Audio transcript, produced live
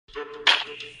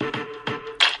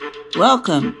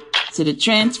Welcome to the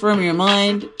Transform Your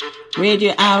Mind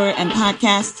radio hour and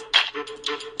podcast,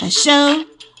 a show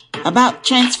about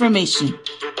transformation,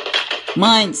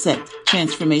 mindset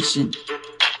transformation.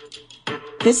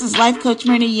 This is Life Coach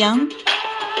Myrna Young,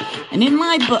 and in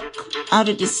my book, Out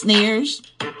of the Snares,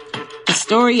 a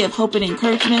story of hope and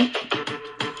encouragement,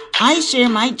 I share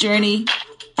my journey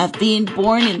of being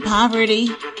born in poverty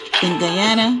in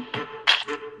Guyana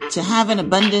to have an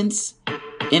abundance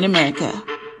in America.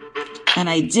 And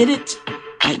I did it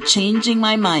by changing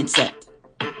my mindset.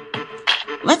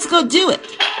 Let's go do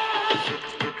it.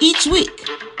 Each week,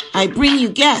 I bring you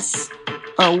guests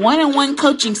or one-on-one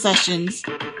coaching sessions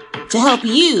to help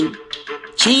you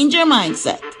change your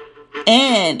mindset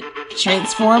and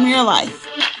transform your life.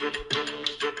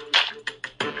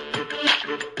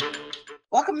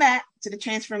 Welcome back to the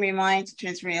Transform Your Mind to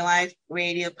Transform Your Life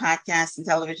radio, podcast, and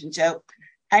television show.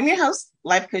 I'm your host,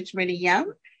 Life Coach Myrna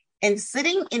Young, and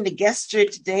sitting in the guest chair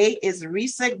today is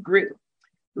Risa Grew.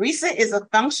 Risa is a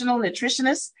functional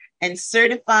nutritionist and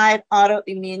certified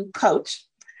autoimmune coach.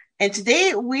 And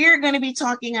today we're going to be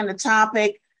talking on the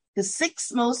topic, the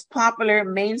 6 most popular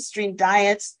mainstream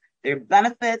diets, their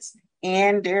benefits,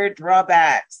 and their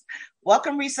drawbacks.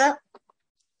 Welcome, Risa.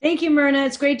 Thank you, Myrna.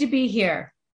 It's great to be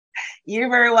here. You're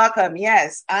very welcome.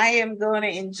 Yes, I am going to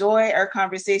enjoy our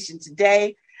conversation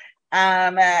today.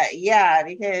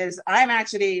 Because I'm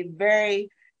actually very,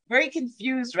 very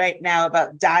confused right now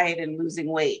about diet and losing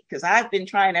weight, because I've been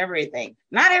trying everything,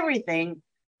 not everything,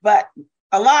 but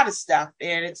a lot of stuff,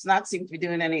 and it's not seem to be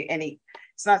doing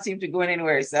it's not seem to be going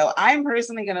anywhere. So I'm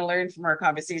personally going to learn from our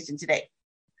conversation today.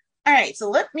 All right, so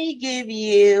let me give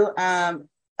you a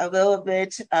little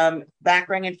bit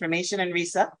background information on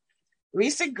Risa.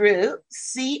 Risa Grew,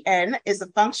 CN, is a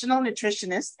functional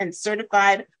nutritionist and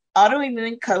certified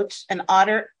autoimmune coach and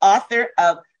author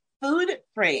of Food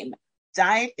Frame.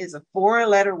 Diet is a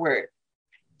 4-letter word.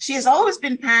 She has always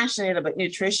been passionate about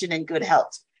nutrition and good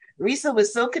health. Risa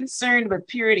was so concerned with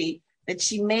purity that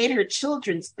she made her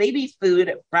children's baby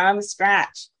food from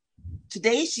scratch.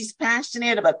 Today, she's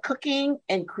passionate about cooking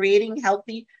and creating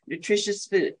healthy, nutritious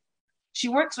food. She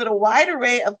works with a wide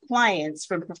array of clients,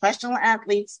 from professional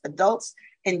athletes, adults,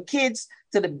 and kids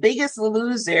to the biggest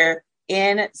loser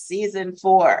in season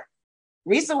 4.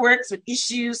 Risa works with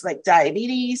issues like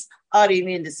diabetes,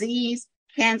 autoimmune disease,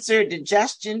 cancer,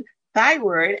 digestion,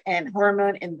 thyroid, and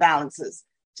hormone imbalances,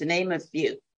 to name a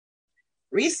few.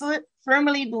 Risa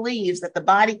firmly believes that the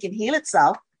body can heal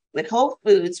itself with whole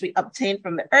foods we obtain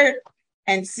from the earth,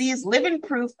 and sees living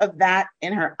proof of that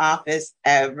in her office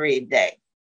every day.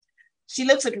 She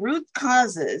looks at root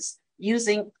causes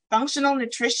using functional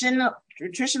nutritional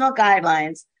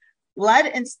guidelines, blood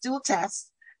and stool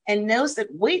tests, and knows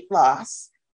that weight loss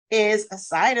is a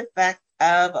side effect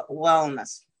of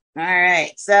wellness. All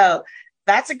right, so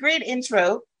that's a great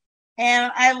intro,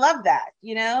 and I love that.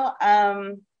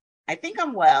 I think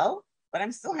I'm well, but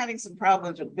I'm still having some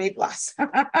problems with weight loss.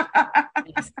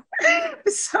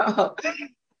 So, all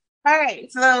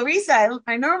right, so Risa,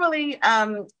 I normally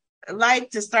like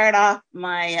to start off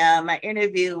my my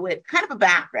interview with kind of a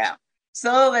background,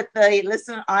 so that the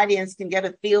listening audience can get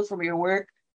a feel from your work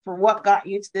for what got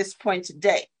you to this point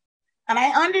today. And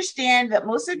I understand that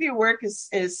most of your work is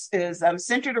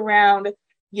centered around,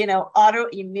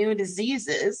 autoimmune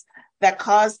diseases that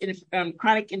cause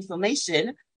chronic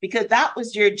inflammation, because that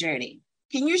was your journey.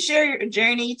 Can you share your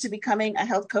journey to becoming a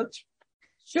health coach?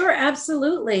 Sure,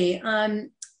 absolutely.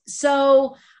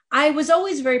 So I was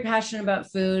always very passionate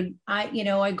about food.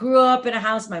 I grew up in a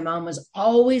house. My mom was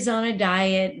always on a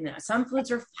diet, and some foods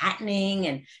are fattening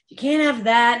and you can't have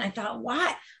that. And I thought,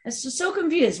 why? I was just so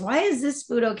confused. Why is this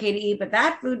food okay to eat, but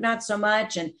that food not so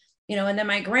much? And, and then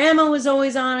my grandma was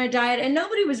always on a diet, and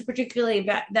nobody was particularly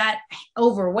that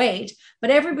overweight, but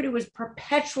everybody was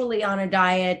perpetually on a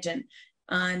diet. And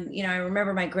I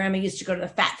remember my grandma used to go to the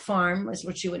fat farm, was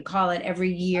what she would call it,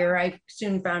 every year. I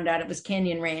soon found out it was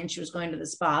Canyon Ranch. She was going to the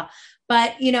spa.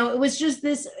 But, it was just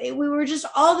we were just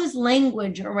all this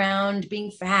language around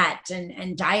being fat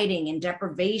and dieting and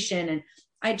deprivation. And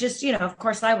I just, of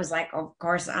course, I was like, of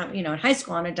course, I'm, in high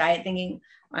school on a diet thinking,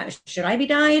 should I be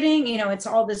dieting? It's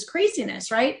all this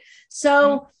craziness, right?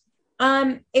 So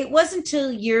it wasn't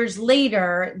until years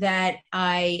later that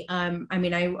I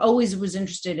always was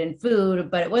interested in food,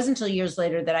 but it wasn't until years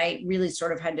later that I really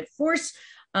sort of had to force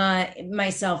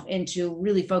myself into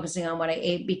really focusing on what I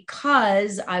ate,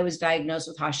 because I was diagnosed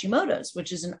with Hashimoto's,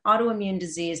 which is an autoimmune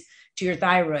disease to your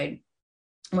thyroid,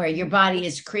 where your body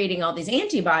is creating all these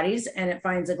antibodies and it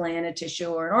finds a gland, a tissue,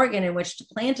 or an organ in which to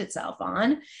plant itself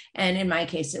on. And in my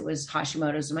case, it was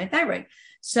Hashimoto's in my thyroid.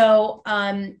 So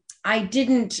I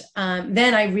didn't,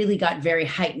 then I really got very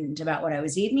heightened about what I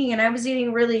was eating. And I was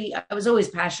eating really, I was always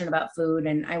passionate about food,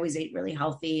 and I always ate really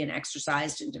healthy and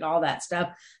exercised and did all that stuff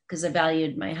because I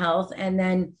valued my health. And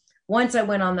then once I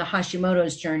went on the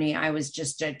Hashimoto's journey, I was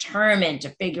just determined to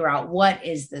figure out, what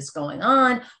is this going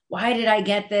on? Why did I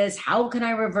get this? How can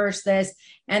I reverse this?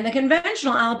 And the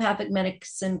conventional allopathic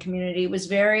medicine community was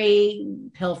very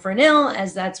pill for an ill,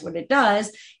 as that's what it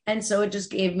does. And so it just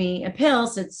gave me a pill,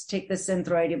 said, take this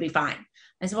Synthroid, you'll be fine.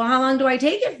 I said, well, how long do I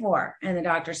take it for? And the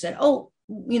doctor said, oh,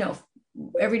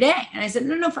 every day. And I said,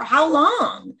 no, for how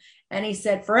long? And he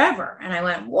said, forever. And I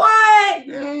went, what?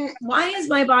 Why is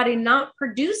my body not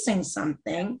producing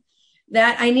something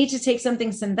that I need to take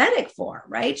something synthetic for,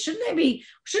 right? Shouldn't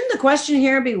the question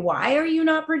here be, why are you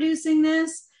not producing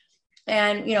this?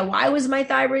 And, why was my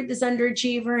thyroid this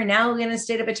underachiever and now in a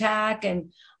state of attack?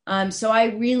 And so I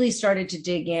really started to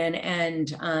dig in,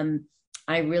 and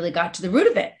I really got to the root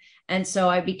of it. And so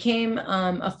I became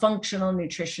a functional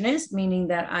nutritionist, meaning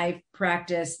that I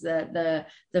practice the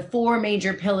four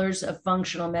major pillars of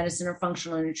functional medicine or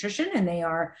functional nutrition, and they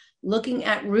are looking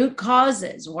at root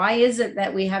causes. Why is it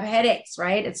that we have headaches,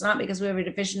 right? It's not because we have a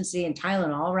deficiency in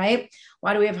Tylenol, right?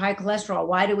 Why do we have high cholesterol?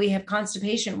 Why do we have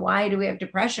constipation? Why do we have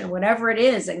depression? Whatever it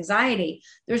is, anxiety,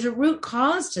 there's a root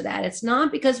cause to that. It's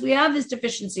not because we have this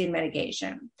deficiency in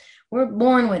medication. We're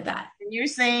born with that. And you're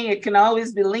saying it can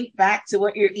always be linked back to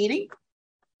what you're eating?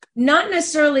 Not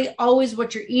necessarily always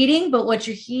what you're eating, but what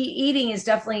you're eating is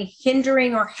definitely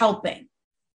hindering or helping.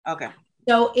 Okay.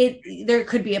 So there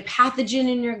could be a pathogen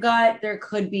in your gut. There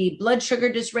could be blood sugar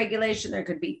dysregulation. There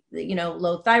could be,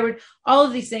 low thyroid, all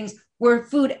of these things where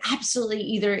food absolutely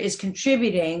either is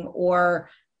contributing or,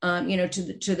 to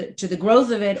the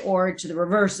growth of it or to the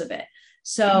reverse of it.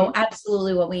 So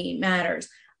absolutely what we eat matters.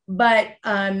 But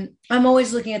I'm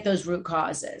always looking at those root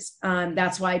causes.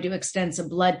 That's why I do extensive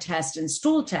blood tests and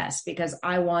stool tests, because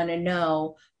I want to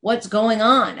know what's going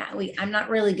on. I'm not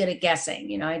really good at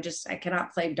guessing. I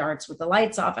cannot play darts with the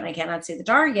lights off and I cannot see the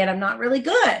target. I'm not really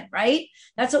good, right?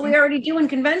 That's what we already do in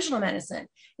conventional medicine.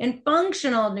 In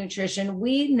functional nutrition,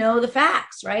 we know the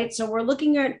facts, right? So we're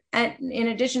looking at in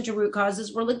addition to root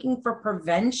causes, we're looking for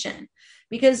prevention.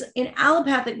 Because in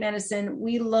allopathic medicine,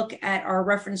 we look at our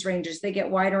reference ranges. They get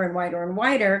wider and wider and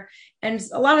wider. And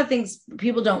a lot of things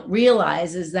people don't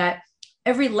realize is that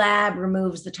every lab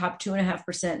removes the top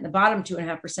 2.5% and the bottom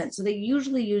 2.5%. So they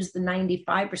usually use the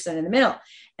 95% in the middle.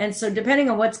 And so depending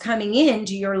on what's coming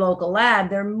into your local lab,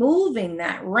 they're moving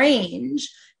that range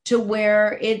to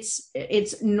where it's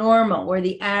normal, where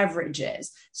the average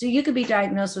is. So you could be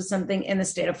diagnosed with something in the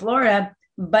state of Florida,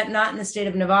 but not in the state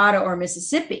of Nevada or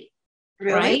Mississippi.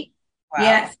 Really? Right? Wow.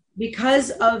 Yes, because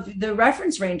of the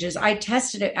reference ranges. I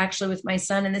tested it actually with my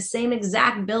son in the same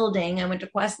exact building. I went to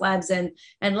Quest Labs and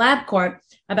LabCorp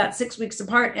about 6 weeks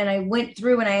apart, and I went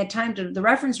through and I had time to the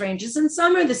reference ranges, and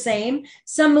some are the same,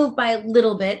 some move by a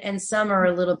little bit, and some are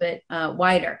a little bit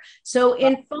wider. So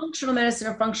in functional medicine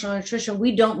or functional nutrition,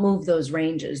 we don't move those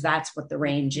ranges. That's what the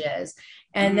range is.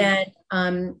 And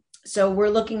then, so we're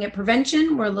looking at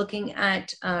prevention, we're looking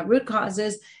at root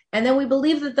causes. And then we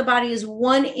believe that the body is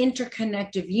one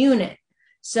interconnective unit.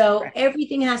 So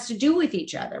everything has to do with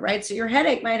each other, right? So your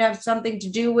headache might have something to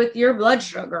do with your blood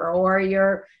sugar or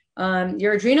your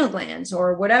adrenal glands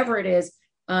or whatever it is.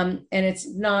 And it's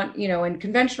not, in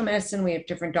conventional medicine, we have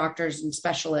different doctors and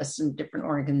specialists and different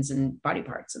organs and body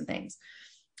parts and things.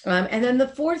 And then the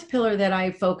fourth pillar that I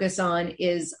focus on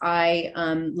is I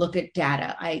look at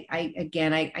data.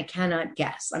 I cannot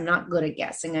guess. I'm not good at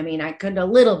guessing. I mean, I could a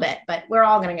little bit, but we're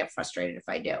all going to get frustrated if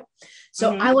I do.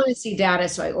 So I want to see data.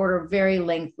 So I order very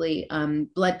lengthy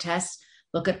blood tests,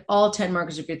 look at all 10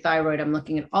 markers of your thyroid. I'm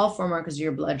looking at all 4 markers of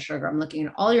your blood sugar. I'm looking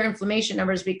at all your inflammation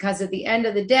numbers, because at the end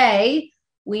of the day,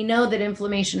 we know that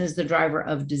inflammation is the driver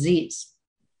of disease.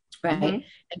 Right. And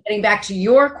getting back to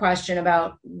your question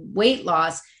about weight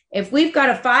loss, if we've got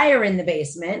a fire in the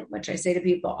basement, which I say to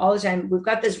people all the time, we've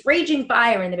got this raging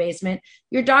fire in the basement,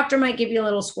 your doctor might give you a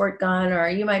little squirt gun, or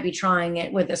you might be trying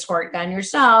it with a squirt gun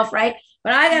yourself, right?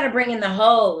 But I got to bring in the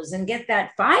hose and get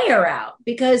that fire out,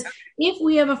 because if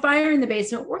we have a fire in the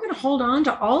basement, we're going to hold on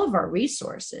to all of our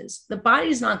resources. The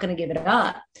body's not going to give it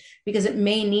up because it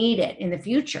may need it in the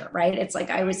future, right? It's like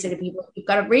I always say to people, you've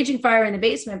got a raging fire in the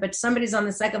basement, but somebody's on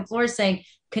the second floor saying,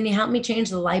 can you help me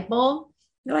change the light bulb?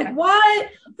 You're like, what?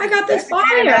 I got this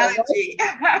fire.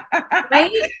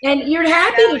 Right? And you're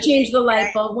happy to change the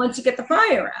light bulb once you get the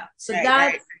fire out. So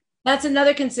that's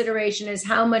another consideration, is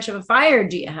how much of a fire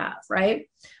do you have, right?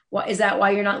 Is that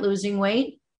why you're not losing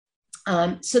weight?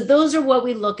 So those are what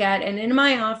we look at. And in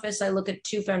my office, I look at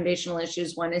two foundational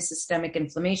issues. One is systemic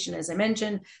inflammation, as I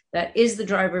mentioned. That is the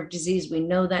driver of disease. We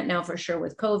know that now for sure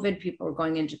with COVID. People were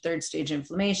going into third stage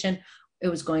inflammation. It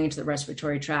was going into the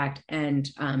respiratory tract and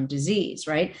disease,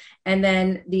 right? And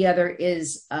then the other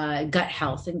is gut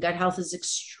health. And gut health is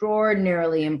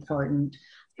extraordinarily important.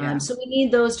 Yeah. So we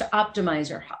need those to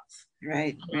optimize our health.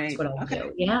 Right. That's what I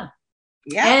do. Yeah.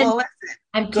 And well,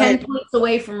 I'm 10 points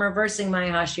away from reversing my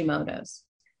Hashimoto's.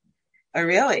 Oh,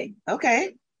 really?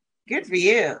 Okay. Good for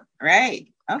you. Right.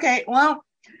 Okay. Well,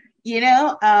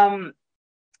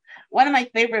 one of my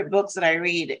favorite books that I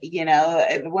read,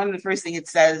 one of the first things it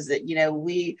says that, you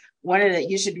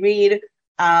should read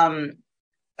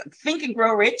Think and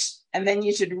Grow Rich, and then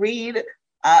you should read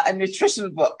a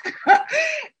nutrition book.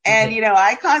 And,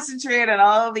 I concentrate on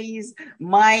all these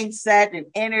mindset and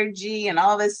energy and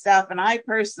all this stuff. And I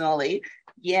personally,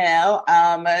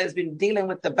 has been dealing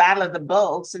with the battle of the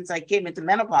bull since I came into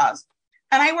menopause,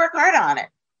 and I work hard on it.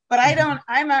 But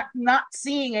I'm not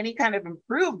seeing any kind of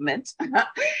improvement.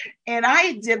 And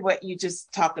I did what you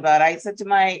just talked about. I said to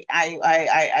my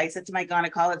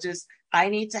gynecologist, I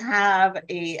need to have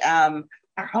a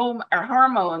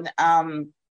hormone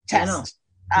test.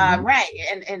 Right.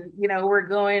 And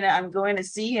I'm going to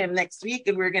see him next week,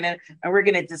 and we're gonna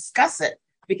discuss it.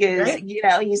 Because, right.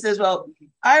 He says, well,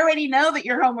 I already know that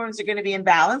your hormones are going to be in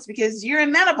balance because you're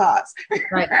in menopause.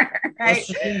 Right. Right.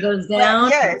 Estrogen goes down.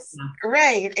 But yes.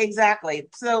 Right. Exactly.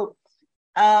 So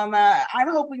I'm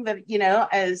hoping that,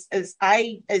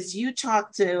 as you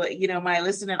talk to, my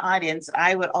listening audience,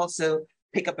 I would also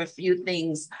pick up a few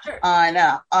things on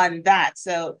that.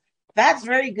 So that's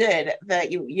very good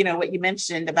that what you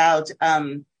mentioned about,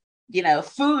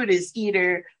 food is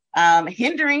either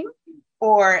hindering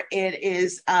or it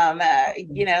is,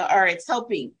 or it's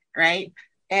helping, right?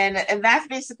 And that's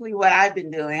basically what I've been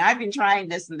doing. I've been trying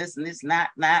this and this and this and that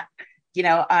and that.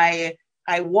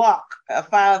 I walk a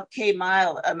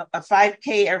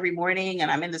 5K every morning, and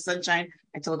I'm in the sunshine.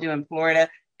 I told you, in Florida,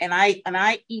 and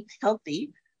I eat healthy.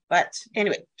 But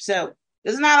anyway, so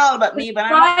this is not all about me,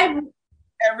 but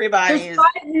everybody There's 5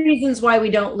 reasons why we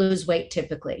don't lose weight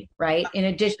typically, right? In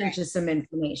addition to some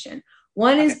inflammation.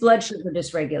 One is blood sugar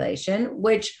dysregulation,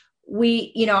 which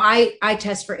I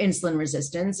test for insulin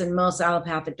resistance, and most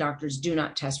allopathic doctors do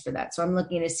not test for that. So I'm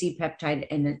looking at a C-peptide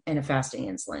and a fasting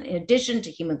insulin, in addition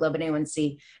to hemoglobin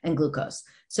A1C and glucose.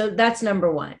 So that's number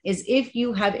one, is if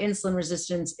you have insulin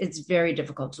resistance, it's very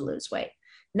difficult to lose weight.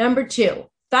 Number 2,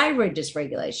 thyroid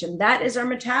dysregulation. That is our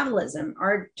metabolism,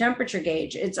 our temperature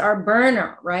gauge. It's our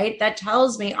burner, right? That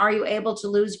tells me, are you able to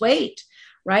lose weight?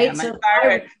 Right. Yeah,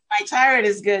 my thyroid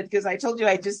is good, because I told you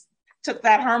I just took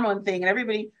that hormone thing,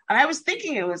 and I was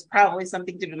thinking it was probably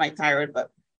something to do with my thyroid,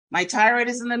 but my thyroid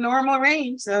is in the normal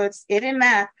range. So it's in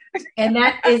that. And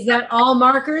is that all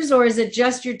markers, or is it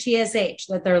just your TSH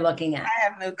that they're looking at? I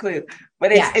have no clue,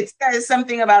 but it says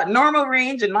something about normal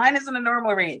range, and mine is in the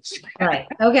normal range. Right.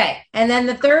 Okay. And then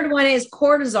the third one is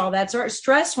cortisol. That's our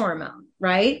stress hormone,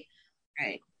 right?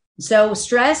 Right. So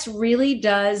stress really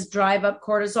does drive up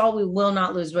cortisol. We will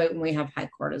not lose weight when we have high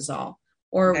cortisol,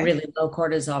 or really low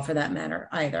cortisol for that matter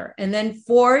either. And then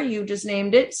 4, you just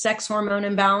named it, sex hormone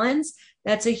imbalance.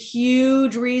 That's a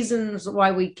huge reason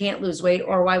why we can't lose weight,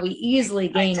 or why we easily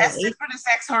gain weight. I tested for the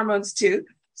sex hormones too.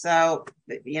 So,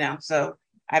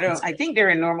 I think they're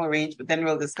in normal range, but then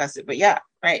we'll discuss it. But yeah,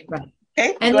 right.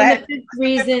 Okay. And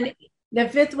then the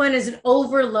fifth one is an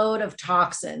overload of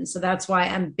toxins. So that's why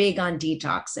I'm big on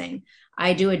detoxing.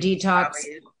 I do a detox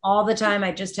all the time.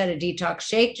 I just had a detox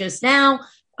shake just now.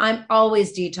 I'm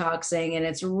always detoxing, and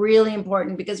it's really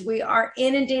important because we are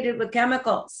inundated with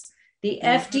chemicals. The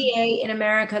FDA in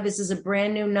America, this is a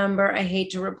brand new number. I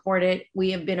hate to report it.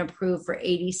 We have been approved for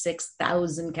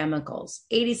 86,000 chemicals.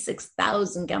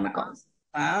 86,000 chemicals.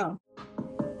 Wow.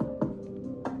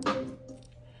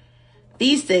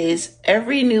 These days,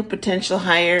 every new potential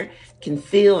hire can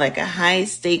feel like a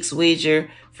high-stakes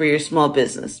wager for your small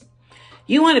business.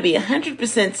 You want to be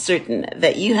 100% certain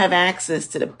that you have access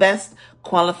to the best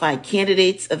qualified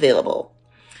candidates available.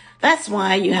 That's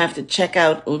why you have to check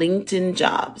out LinkedIn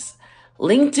Jobs.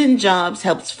 LinkedIn Jobs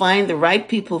helps find the right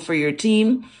people for your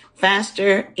team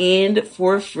faster and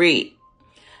for free.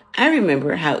 I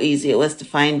remember how easy it was to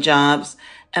find jobs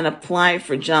and apply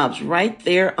for jobs right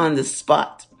there on the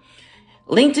spot.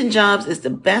 LinkedIn Jobs is the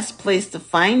best place to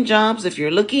find jobs if you're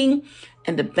looking,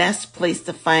 and the best place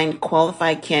to find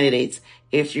qualified candidates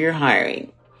if you're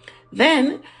hiring.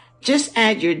 Then just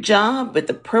add your job with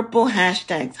the purple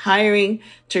hashtags hiring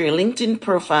to your LinkedIn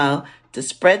profile to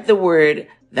spread the word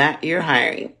that you're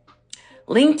hiring.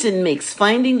 LinkedIn makes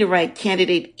finding the right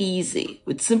candidate easy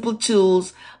with simple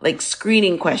tools like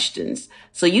screening questions,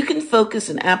 so you can focus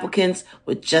on applicants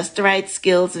with just the right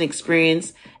skills and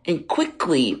experience and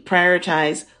quickly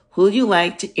prioritize who you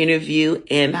like to interview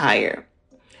and hire.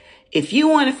 If you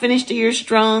want to finish the year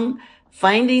strong,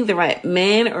 finding the right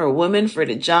man or woman for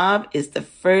the job is the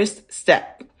first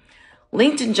step.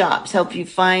 LinkedIn Jobs help you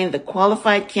find the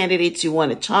qualified candidates you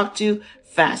want to talk to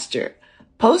faster.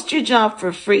 Post your job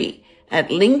for free at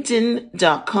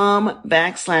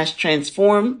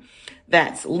linkedin.com/transform.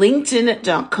 That's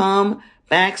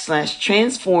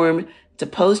linkedin.com/transform to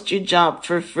post your job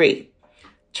for free.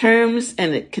 Terms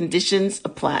and conditions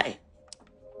apply.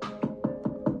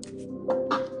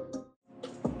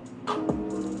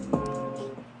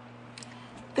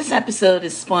 This episode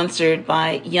is sponsored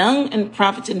by Young and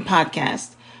Profiting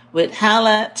Podcast with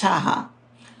Hala Taha.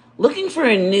 Looking for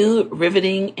a new,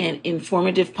 riveting, and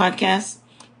informative podcast?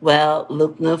 Well,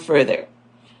 look no further.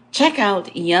 Check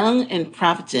out Young and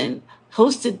Profiting,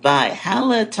 hosted by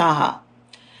Hala Taha.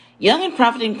 Young and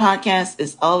Profiting Podcast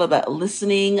is all about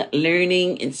listening,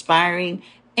 learning, inspiring,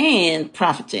 and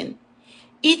profiting.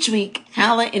 Each week,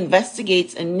 Hala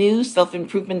investigates a new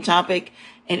self-improvement topic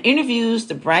and interviews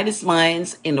the brightest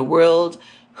minds in the world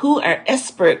who are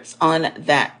experts on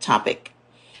that topic.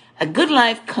 A good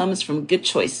life comes from good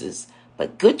choices,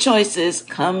 but good choices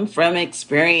come from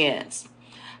experience.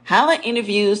 Hala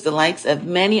interviews the likes of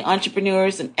many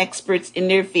entrepreneurs and experts in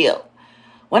their field.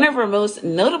 One of her most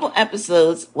notable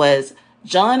episodes was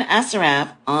John Assaraf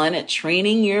on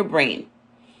training your brain.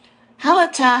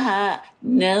 Hala Taha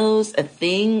knows a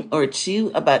thing or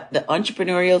two about the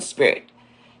entrepreneurial spirit.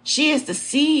 She is the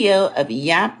CEO of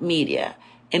Yap Media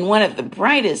and one of the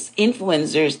brightest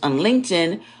influencers on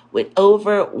LinkedIn with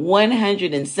over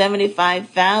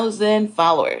 175,000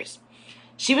 followers.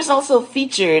 She was also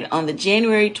featured on the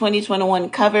January 2021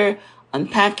 cover on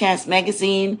Podcast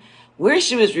Magazine, where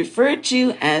she was referred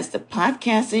to as the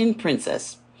podcasting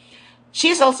princess. She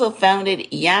has also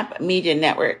founded Yap Media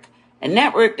Network, a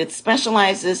network that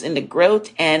specializes in the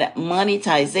growth and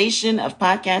monetization of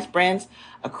podcast brands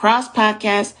across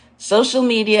podcasts, social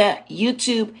media,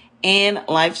 YouTube, and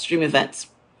live stream events.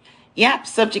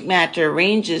 Yap's subject matter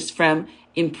ranges from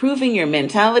improving your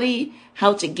mentality,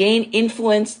 how to gain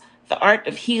influence, the art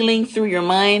of healing through your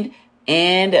mind,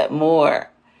 and more.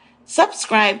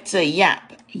 Subscribe to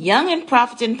Yap, Young and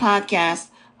Profiting Podcast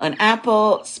on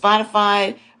Apple,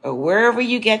 Spotify, or wherever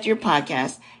you get your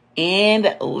podcasts,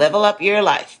 and level up your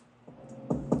life.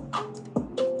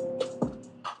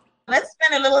 Let's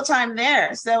spend a little time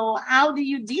there. So how do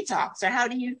you detox, or how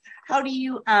do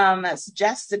you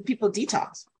suggest that people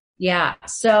detox? Yeah.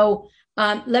 So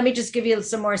let me just give you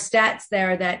some more stats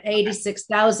there, that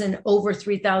 86,000, over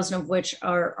 3,000 of which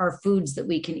are foods that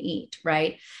we can eat,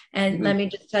 right? And let me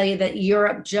just tell you that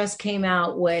Europe just came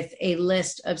out with a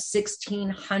list of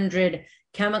 1,600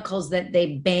 chemicals that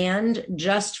they banned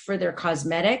just for their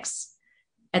cosmetics.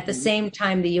 At the same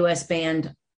time, the US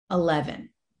banned 11.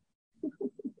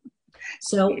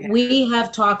 So we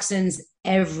have toxins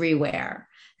everywhere.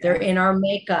 They're in our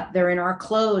makeup, they're in our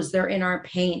clothes, they're in our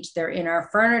paint, they're in our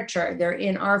furniture, they're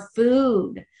in our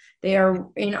food, they are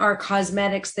in our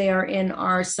cosmetics, they are in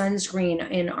our sunscreen,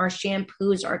 in our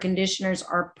shampoos, our conditioners,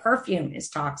 our perfume is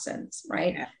toxins,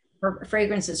 right? Yeah.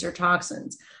 Fragrances are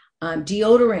toxins.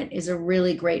 Deodorant is a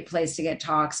really great place to get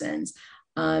toxins.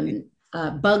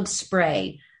 Bug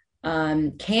spray,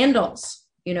 candles.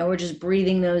 We're just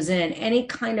breathing those in. Any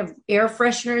kind of air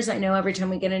fresheners. I know every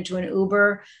time we get into an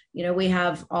Uber, we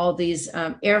have all these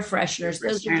air fresheners.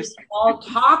 Those are just all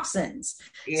toxins.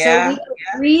 Yeah. So we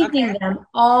are breathing them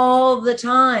all the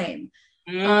time.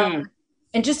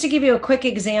 And just to give you a quick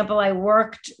example, I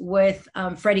worked with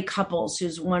Freddie Couples,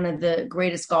 who's one of the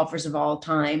greatest golfers of all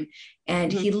time.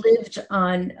 And he lived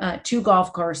on 2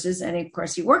 golf courses. And of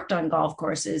course, he worked on golf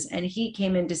courses. And he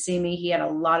came in to see me. He had a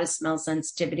lot of smell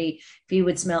sensitivity. If he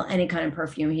would smell any kind of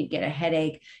perfume, he'd get a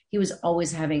headache. He was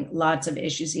always having lots of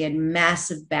issues. He had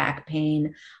massive back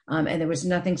pain. And there was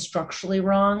nothing structurally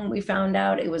wrong, we found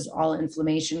out. It was all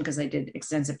inflammation because I did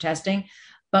extensive testing.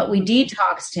 But we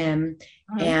detoxed him,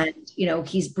 and,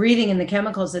 he's breathing in the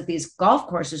chemicals that these golf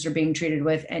courses are being treated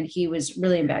with, and he was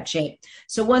really in bad shape.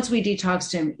 So once we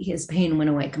detoxed him, his pain went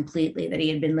away completely that he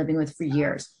had been living with for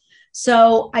years.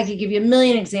 So I could give you a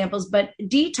million examples, but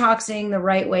detoxing the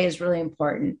right way is really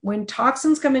important. When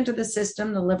toxins come into the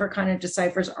system, the liver kind of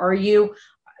deciphers, are you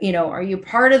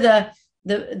part of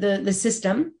the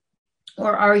system,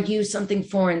 or are you something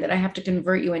foreign that I have to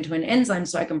convert you into an enzyme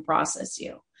so I can process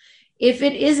you? If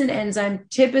it is an enzyme,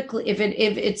 typically, if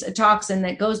it's a toxin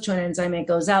that goes to an enzyme and it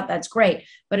goes out, that's great.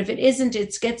 But if it isn't,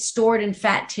 it gets stored in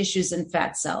fat tissues and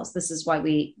fat cells. This is why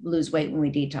we lose weight when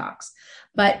we detox.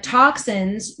 But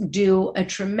toxins do a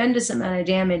tremendous amount of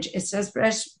damage,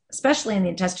 especially in the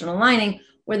intestinal lining,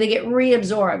 where they get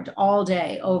reabsorbed all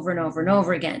day over and over and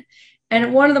over again.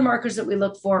 And one of the markers that we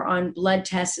look for on blood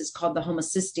tests is called the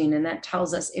homocysteine. And that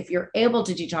tells us if you're able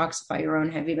to detoxify your own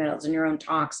heavy metals and your own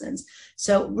toxins.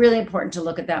 So really important to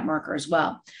look at that marker as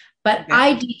well. But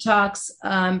I detox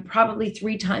probably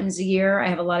 3 times a year. I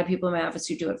have a lot of people in my office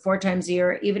who do it 4 times a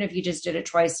year. Even if you just did it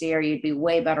twice a year, you'd be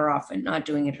way better off in not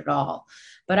doing it at all.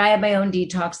 But I have my own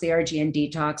detox, the RGN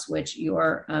detox, which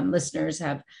your listeners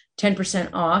have 10%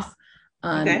 off.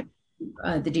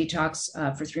 The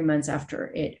detox for 3 months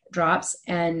after it drops.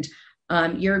 And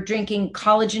you're drinking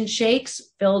collagen shakes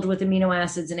filled with amino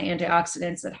acids and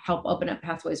antioxidants that help open up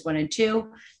pathways 1 and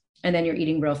 2. And then you're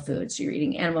eating real food. So you're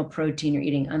eating animal protein, you're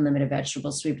eating unlimited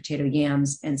vegetables, sweet potato,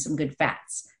 yams, and some good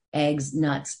fats, eggs,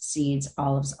 nuts, seeds,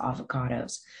 olives,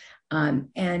 avocados.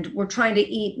 And we're trying to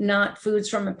eat not foods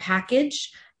from a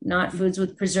package, not foods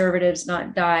with preservatives,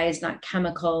 not dyes, not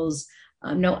chemicals,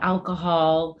 no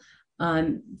alcohol.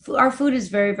 Our food is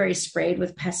very, very sprayed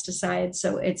with pesticides.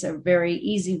 So it's a very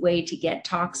easy way to get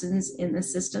toxins in the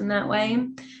system that way.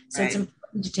 So it's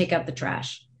important to take out the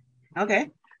trash. Okay.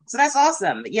 So that's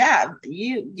awesome. Yeah.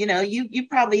 You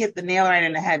probably hit the nail right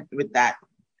in the head with that.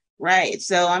 Right.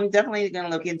 So I'm definitely going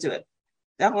to look into it.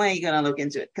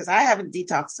 Because I haven't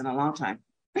detoxed in a long time.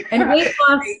 And weight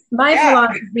loss, my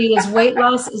philosophy is weight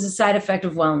loss is a side effect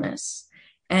of wellness.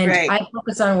 And I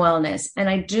focus on wellness. And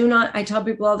I tell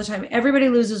people all the time, everybody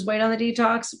loses weight on the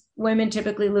detox. Women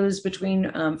typically lose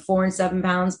between 4 and 7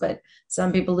 pounds, but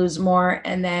some people lose more.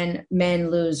 And then men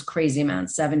lose crazy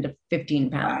amounts, 7 to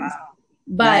 15 pounds. Wow.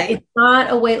 But it's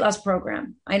not a weight loss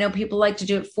program. I know people like to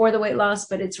do it for the weight loss,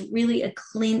 but it's really a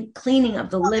cleaning of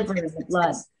the liver and the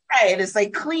blood. Right. It's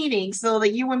like cleaning so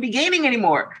that you wouldn't be gaining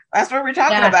anymore. That's what we're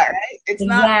talking about, right? It's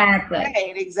not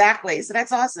right. Exactly. So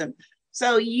that's awesome.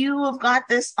 So you have got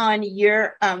this on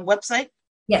your website?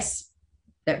 Yes.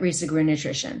 That Risa Grew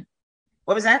Nutrition.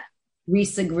 What was that?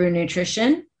 Risa Grew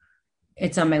Nutrition.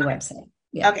 It's on my website.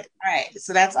 Yeah. Okay. All right.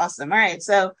 So that's awesome. All right.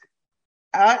 So,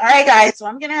 all right, guys. So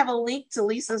I'm going to have a link to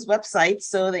Lisa's website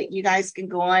so that you guys can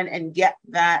go on and get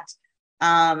that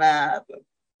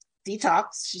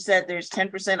detox. She said there's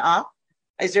 10% off.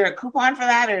 Is there a coupon for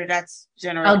that, or that's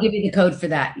general? I'll give you the code for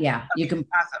that. Yeah, okay, you can.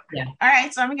 Awesome. Yeah. All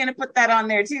right, so I'm going to put that on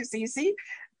there too. So you see,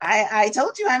 I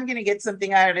told you I'm going to get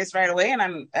something out of this right away, and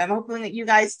I'm hoping that you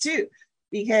guys too,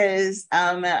 because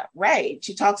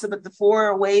she talks about the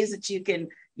 4 ways that you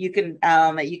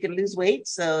can lose weight.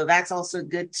 So that's also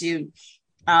good to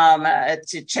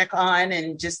check on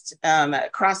and just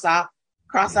cross off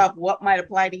what might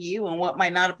apply to you and what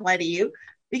might not apply to you,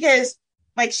 because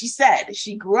like she said,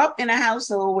 she grew up in a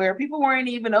household where people weren't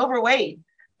even overweight,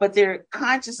 but they're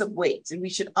conscious of weight. And we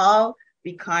should all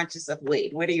be conscious of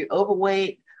weight, whether you're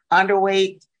overweight,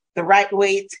 underweight, the right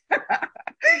weight,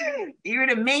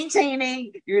 you're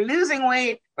maintaining, you're losing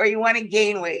weight, or you want to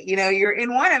gain weight. You're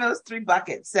in one of those 3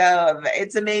 buckets. So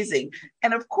it's amazing.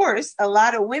 And of course, a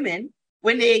lot of women,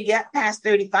 when they get past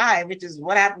 35, which is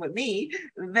what happened with me,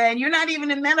 then you're not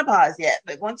even in menopause yet.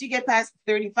 But once you get past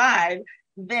 35,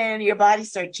 then your body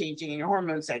starts changing and your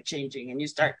hormones start changing and you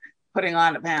start putting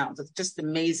on the pounds. It's just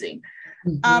amazing.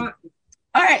 Mm-hmm.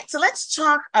 All right. So let's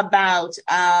talk about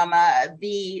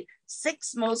the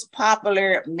 6 most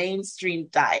popular mainstream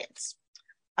diets.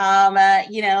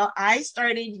 I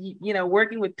started,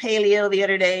 working with paleo the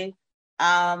other day.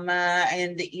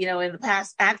 In the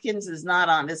past, Atkins is not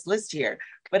on this list here,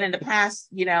 but in the past,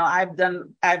 I've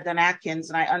done Atkins,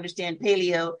 and I understand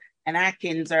paleo and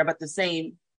Atkins are about the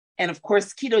same. And of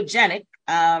course, ketogenic,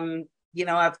 I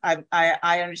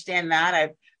understand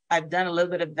that. I've done a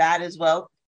little bit of that as well.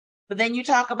 But then you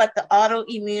talk about the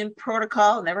autoimmune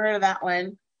protocol. Never heard of that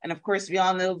one. And of course, we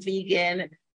all know vegan.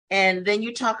 And then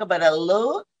you talk about a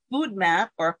low food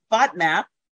map or FODMAP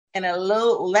and a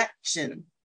low leptin.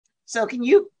 So can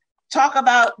you talk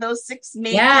about those 6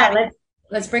 main? Yeah,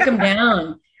 let's break them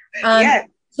down. Yes.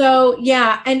 So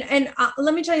yeah, and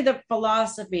let me tell you the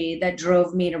philosophy that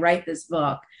drove me to write this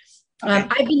book. Okay.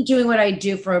 I've been doing what I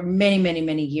do for many, many,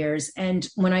 many years. And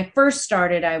when I first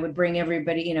started, I would bring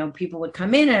everybody, people would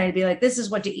come in and I'd be like, this is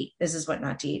what to eat. This is what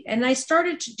not to eat. And I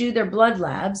started to do their blood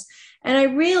labs. And I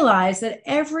realized that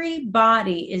every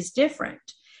body is different.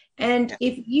 And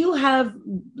if you have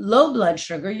low blood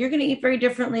sugar, you're going to eat very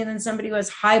differently than somebody who has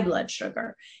high blood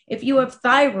sugar. If you have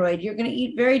thyroid, you're going to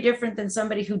eat very different than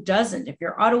somebody who doesn't. If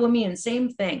you're autoimmune, same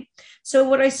thing. So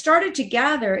what I started to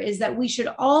gather is that we should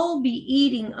all be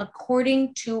eating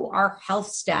according to our health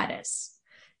status,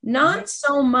 not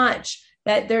so much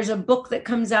that there's a book that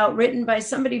comes out written by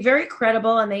somebody very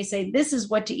credible and they say, this is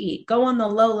what to eat. Go on the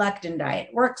low lectin diet.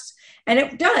 It works. And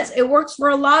it does. It works for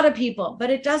a lot of people,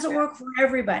 but it doesn't work for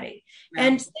everybody. Yeah.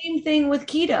 And same thing with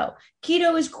keto.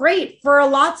 Keto is great for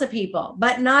lots of people,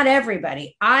 but not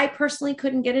everybody. I personally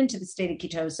couldn't get into the state of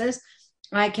ketosis.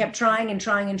 I kept trying and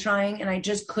trying and trying, and I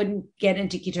just couldn't get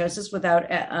into ketosis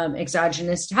without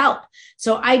exogenous help.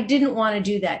 So I didn't want to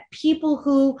do that. People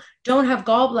who don't have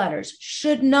gallbladders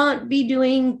should not be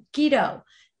doing keto.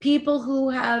 People who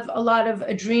have a lot of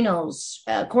adrenals,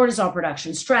 cortisol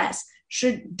production, stress,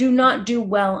 do not do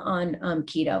well on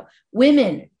keto.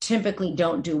 Women typically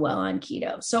don't do well on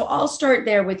keto. So I'll start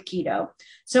there with keto.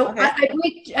 So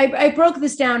okay. I broke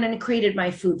this down and created my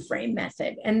food frame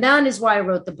method. And that is why I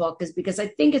wrote the book, is because I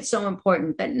think it's so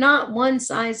important that not one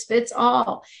size fits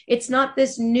all. It's not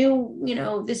this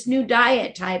new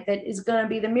diet type that is going to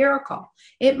be the miracle.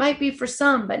 It might be for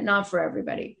some, but not for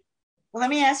everybody. Well, let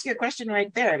me ask you a question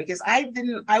right there, because I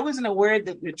wasn't aware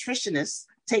that nutritionists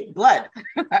take blood.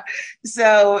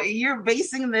 So you're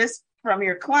basing this from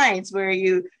your clients where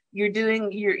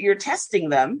you're testing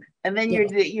them, and then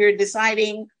you're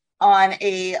deciding on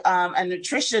a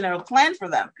nutritional plan for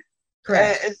them.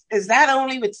 Correct. Is that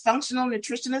only with functional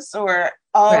nutritionists, or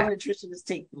all Correct. Nutritionists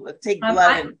take blood?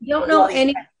 I don't know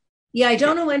any. Yeah, I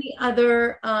don't know any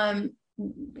other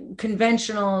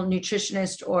conventional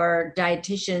nutritionists or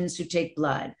dietitians who take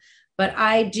blood. But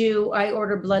I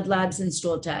order blood labs and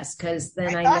stool tests, because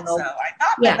then I know. So. I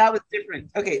thought that was different.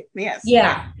 Okay. Yes.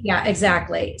 Yeah,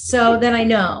 exactly. So then I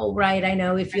know, right? I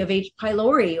know if you have H.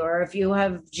 pylori, or if you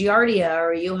have Giardia,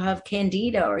 or you have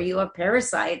Candida, or you have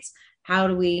parasites, how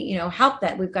do we, help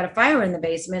that? We've got a fire in the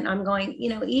basement. I'm going,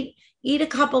 eat a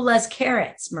couple less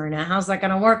carrots, Myrna. How's that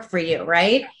going to work for you?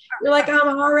 Right? You're like,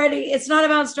 it's not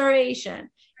about starvation.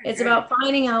 It's about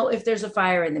finding out if there's a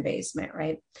fire in the basement.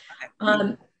 Right.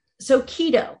 So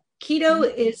keto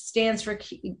stands for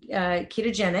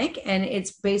ketogenic, and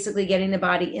it's basically getting the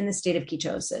body in the state of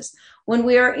ketosis. When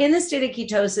we are in the state of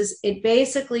ketosis, it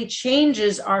basically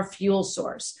changes our fuel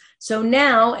source. So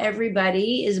now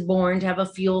everybody is born to have a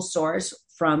fuel source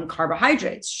from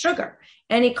carbohydrates, sugar.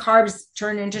 Any carbs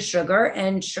turn into sugar,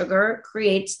 and sugar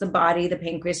creates the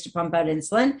pancreas to pump out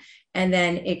insulin. And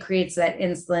then it creates that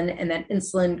insulin, and that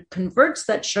insulin converts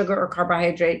that sugar or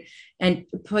carbohydrate and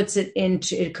converts it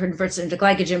into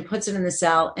glycogen, puts it in the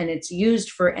cell, and it's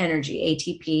used for energy.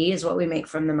 ATP is what we make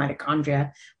from the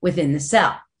mitochondria within the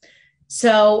cell.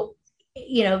 So,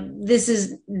 this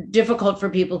is difficult for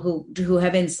people who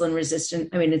have insulin resistant.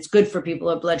 I mean, it's good for people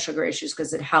who have blood sugar issues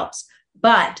because it helps.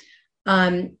 But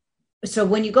so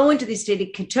when you go into the state of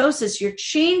ketosis, you're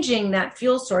changing that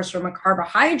fuel source from a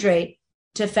carbohydrate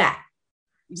to fat.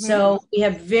 Mm-hmm. So we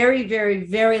have very, very,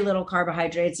 very little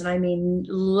carbohydrates. And I mean,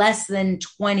 less than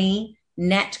 20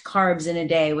 net carbs in a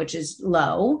day, which is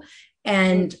low.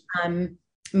 And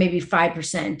maybe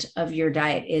 5% of your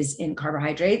diet is in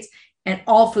carbohydrates. And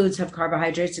all foods have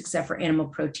carbohydrates except for animal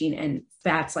protein and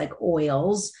fats like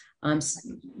oils.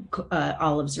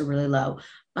 Olives are really low.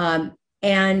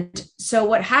 And so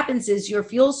what happens is your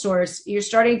fuel source, you're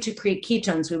starting to create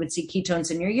ketones. We would see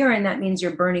ketones in your urine. That means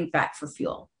you're burning fat for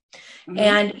fuel. Mm-hmm.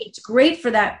 And it's great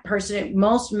for that person.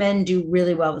 Most men do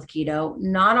really well with keto.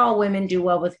 Not all women do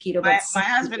well with keto. But my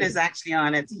husband is actually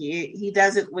on it. He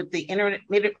does it with the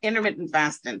intermittent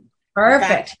fasting.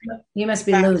 Perfect. You must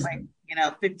be losing.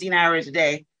 15 hours a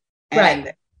day. And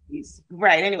right. He's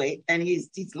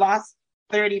lost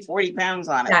 30, 40 pounds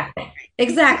on it.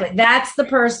 Exactly. That's the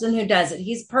person who does it.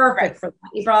 He's perfect for that.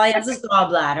 He probably has his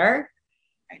gallbladder.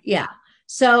 Yeah.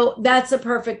 So that's a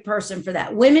perfect person for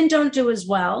that. Women don't do as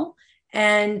well.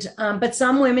 And, but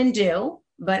some women do.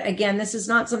 But again, this is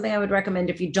not something I would recommend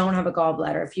if you don't have a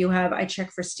gallbladder. If you have, I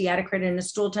check for steatocrit in a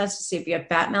stool test to see if you have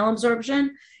fat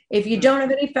malabsorption. If you don't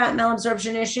have any fat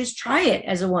malabsorption issues, try it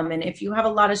as a woman. If you have a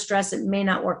lot of stress, it may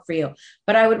not work for you.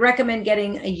 But I would recommend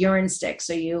getting a urine stick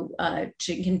so you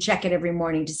can check it every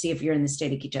morning to see if you're in the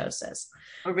state of ketosis.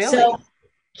 Oh, really? So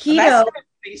keto.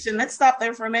 Let's stop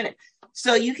there for a minute.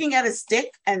 So you can get a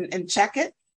stick and check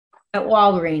it? At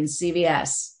Walgreens,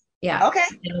 CVS. Yeah. Okay.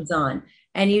 Amazon.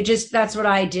 And that's what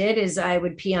I did, is I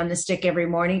would pee on the stick every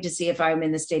morning to see if I'm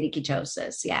in the state of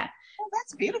ketosis. Yeah.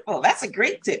 That's beautiful. That's a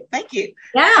great tip. Thank you.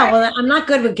 Yeah. Well, I'm not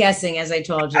good with guessing, as I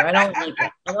told you. I don't like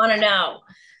it. I want to know.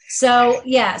 So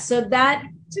yeah, so that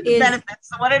To the benefits.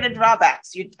 So what are the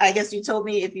drawbacks? I guess you told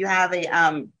me if you have a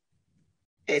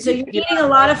so you're eating a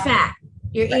lot of fat.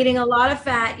 You're eating a lot of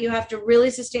fat. You have to really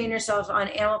sustain yourself on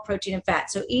animal protein and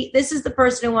fat. So this is the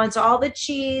person who wants all the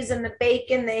cheese and the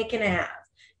bacon they can have.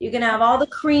 You can have all the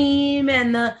cream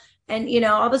and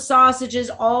all the sausages,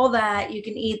 all that. You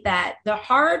can eat that. The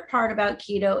hard part about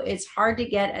keto, it's hard to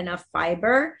get enough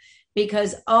fiber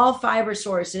because all fiber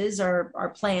sources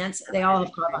are plants. They all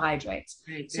have carbohydrates.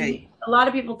 So a lot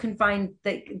of people can find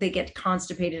that they get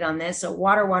constipated on this. So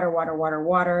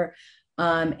water,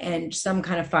 and some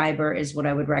kind of fiber is what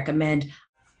I would recommend.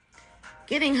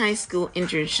 Getting high school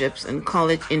internships and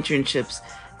college internships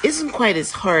isn't quite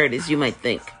as hard as you might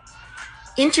think.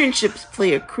 Internships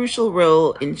play a crucial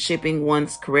role in shaping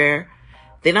one's career.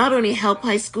 They not only help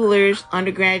high schoolers,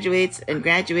 undergraduates, and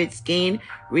graduates gain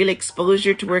real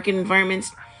exposure to working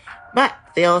environments, but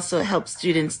they also help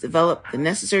students develop the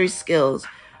necessary skills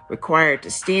required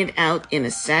to stand out in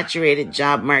a saturated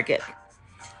job market.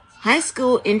 High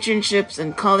school internships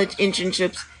and college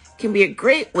internships can be a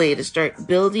great way to start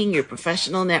building your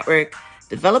professional network,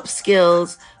 develop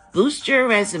skills, boost your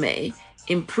resume,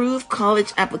 improve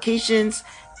college applications,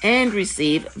 and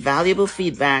receive valuable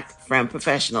feedback from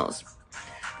professionals.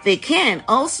 They can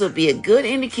also be a good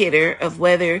indicator of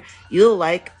whether you'll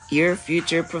like your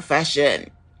future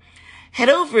profession. Head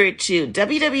over to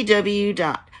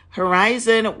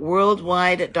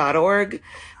www.horizonworldwide.org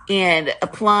and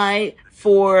apply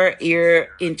for your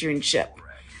internship.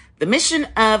 The mission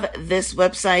of this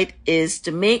website is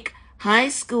to make high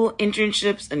school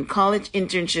internships and college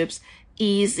internships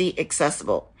easy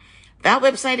accessible. That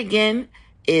website again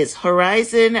is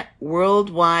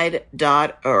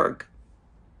horizonworldwide.org.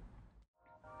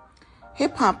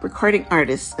 Hip-hop recording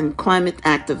artist and climate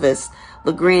activist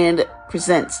LeGrand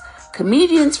presents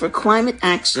Comedians for Climate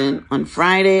Action on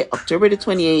Friday, October the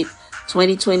 28th,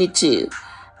 2022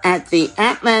 at the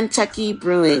Atlantucky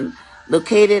Brewing,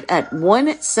 located at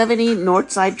 170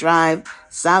 Northside Drive,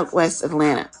 Southwest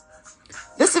Atlanta.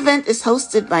 This event is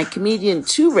hosted by comedian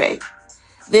Ture.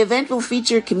 The event will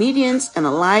feature comedians and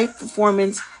a live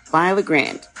performance by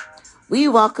LeGrand. We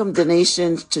welcome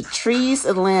donations to Trees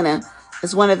Atlanta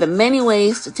as one of the many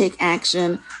ways to take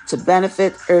action to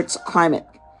benefit Earth's climate.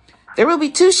 There will be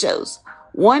 2 shows.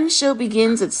 One show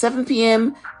begins at 7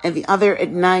 p.m. and the other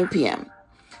at 9 p.m.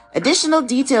 Additional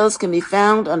details can be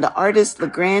found on the artist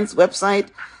LeGrand's website,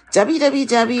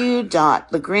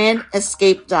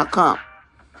 www.legrandescape.com.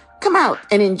 Come out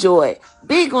and enjoy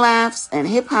big laughs and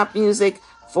hip-hop music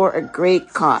for a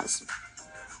great cause.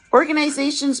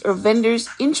 Organizations or vendors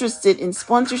interested in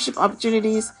sponsorship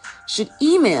opportunities should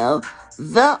email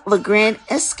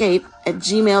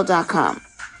thelegrandescape@gmail.com.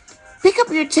 Pick up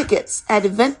your tickets at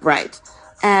Eventbrite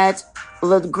at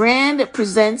LeGrand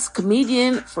Presents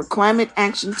Comedian for Climate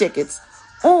Action tickets,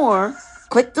 or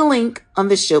click the link on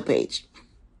the show page.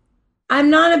 I'm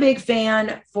not a big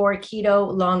fan for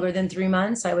keto longer than 3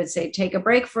 months. I would say take a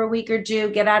break for a week or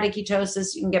 2, get out of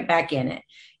ketosis, you can get back in it.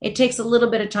 It takes a little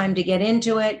bit of time to get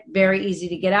into it, very easy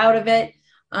to get out of it.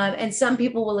 And some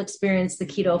people will experience the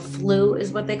keto flu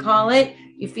is what they call it.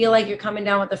 You feel like you're coming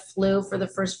down with the flu for the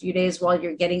first few days while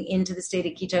you're getting into the state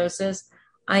of ketosis.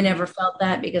 I never felt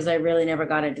that because I really never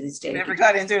got into the state. Never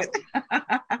got into it.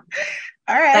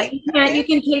 All right. But you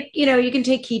can take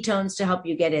ketones to help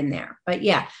you get in there. But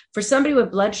yeah, for somebody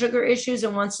with blood sugar issues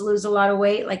and wants to lose a lot of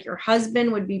weight, like your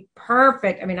husband would be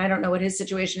perfect. I mean, I don't know what his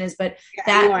situation is, but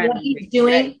what he's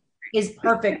doing is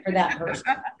perfect for that person.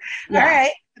 Yeah. All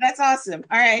right. That's awesome.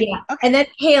 All right. Yeah. Okay. And then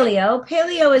paleo.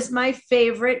 Paleo is my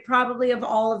favorite probably of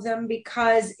all of them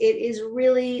because it is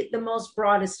really the most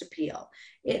broadest appeal.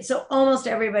 So almost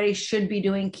everybody should be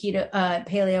doing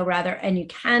paleo rather, and you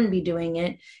can be doing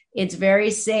it. It's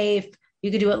very safe. You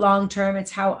could do it long term.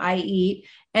 It's how I eat.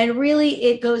 And really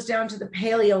it goes down to the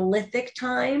Paleolithic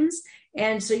times.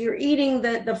 And so you're eating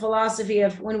the philosophy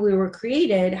of when we were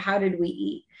created, how did we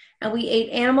eat? And we ate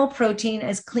animal protein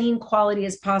as clean quality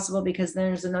as possible because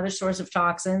there's another source of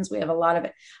toxins. We have a lot of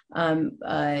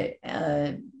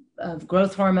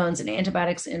growth hormones and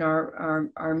antibiotics in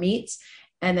our meats.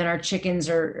 And then our chickens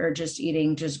are just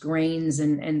eating just grains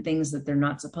and things that they're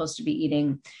not supposed to be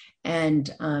eating. And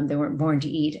they weren't born to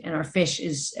eat. And our fish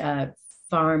is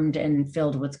farmed and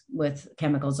filled with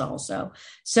chemicals also.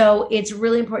 So it's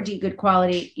really important to eat good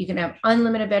quality. You can have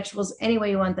unlimited vegetables any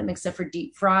way you want them except for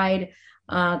deep fried.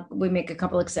 We make a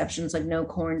couple exceptions like no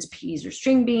corns, peas, or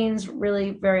string beans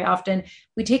really very often.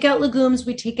 We take out legumes,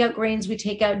 we take out grains, we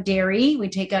take out dairy, we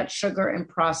take out sugar and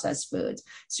processed foods.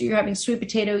 So you're having sweet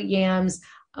potato, yams,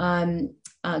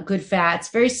 good fats,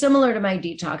 very similar to my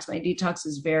detox. My detox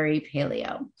is very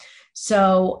paleo.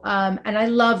 So, and I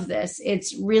love this.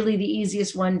 It's really the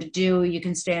easiest one to do. You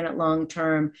can stay on it long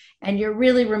term, and you're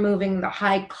really removing the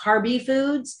high carby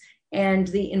foods and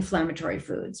the inflammatory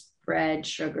foods, bread,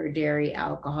 sugar, dairy,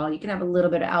 alcohol. You can have a little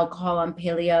bit of alcohol on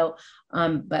paleo,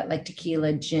 but like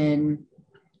tequila, gin,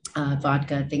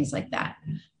 vodka, things like that.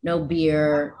 No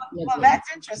beer. Well, that's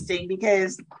interesting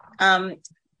because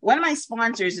one of my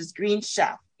sponsors is Green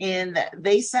Chef, and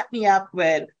they set me up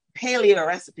with paleo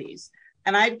recipes.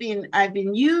 And I've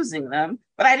been using them,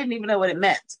 but I didn't even know what it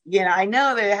meant. I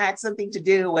know that it had something to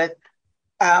do with,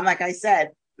 like I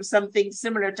said, something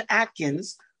similar to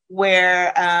Atkins,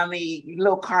 where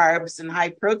low carbs and high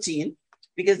protein,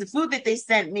 because the food that they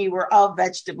sent me were all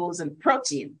vegetables and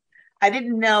protein. I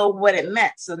didn't know what it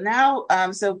meant. So now,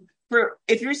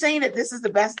 if you're saying that this is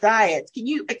the best diet, can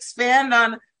you expand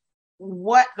on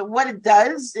what it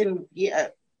does? And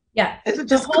yeah. Is it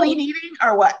just clean eating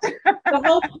or what? The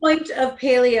whole point of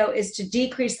paleo is to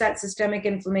decrease that systemic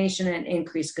inflammation and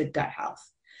increase good gut health.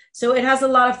 So it has a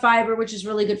lot of fiber, which is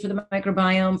really good for the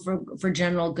microbiome, for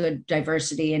general good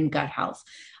diversity and gut health.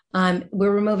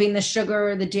 We're removing the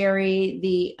sugar, the dairy,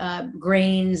 the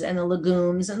grains, and the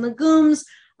legumes. And legumes,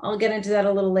 I'll get into that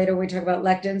a little later when we talk about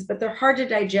lectins, but they're hard to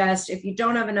digest. If you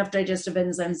don't have enough digestive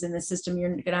enzymes in the system, you're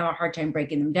going to have a hard time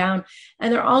breaking them down.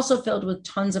 And they're also filled with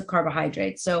tons of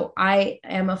carbohydrates. So I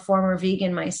am a former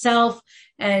vegan myself,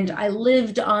 and I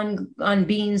lived on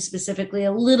beans specifically,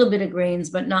 a little bit of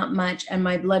grains, but not much. And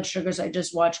my blood sugars, I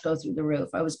just watched go through the roof.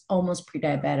 I was almost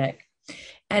pre-diabetic.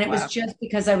 And it was just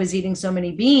because I was eating so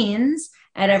many beans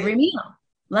at every meal.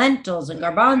 Lentils and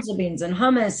garbanzo beans and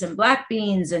hummus and black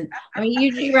beans. And I mean,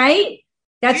 you right?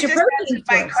 That's your protein.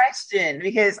 My question,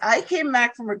 because I came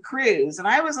back from a cruise and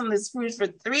I was on this cruise for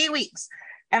 3 weeks.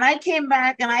 And I came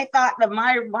back and I thought that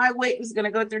my weight was going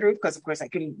to go through the roof because, of course, I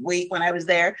couldn't wait when I was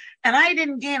there. And I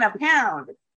didn't gain a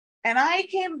pound. And I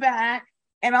came back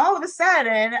and all of a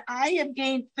sudden I have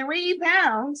gained 3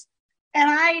 pounds. And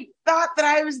I thought that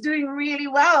I was doing really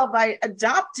well by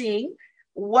adopting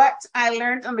what I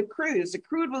learned on the cruise. The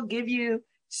cruise will give you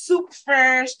soup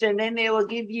first, and then they will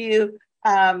give you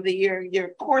your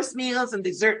course meals and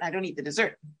dessert. I don't eat the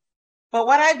dessert, but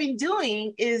what I've been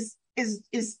doing is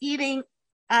eating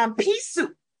pea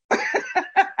soup.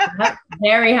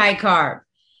 Very high carb.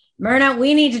 Myrna,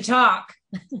 we need to talk.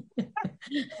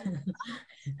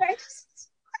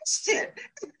 Question.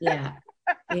 Yeah.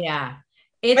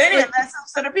 But anyway,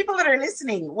 so the people that are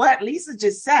listening, what Lisa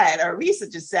just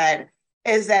said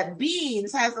is that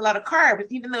beans has a lot of carbs,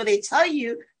 even though they tell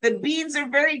you that beans are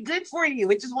very good for you,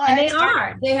 which is why. And they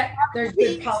are. There's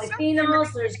good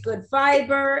polyphenols, there's good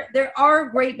fiber. There are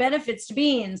great benefits to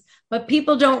beans, but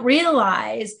people don't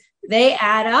realize they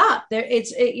add up.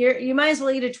 You might as well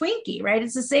eat a Twinkie, right?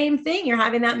 It's the same thing. You're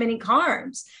having that many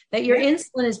carbs that your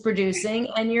insulin is producing,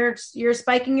 and you're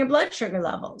spiking your blood sugar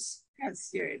levels.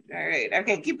 That's serious. All right.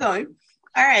 Okay, keep going.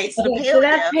 All right. So, so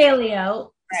that's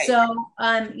paleo. Right. So,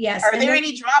 yes. Are there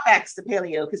any drawbacks to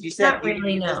paleo? Because you said not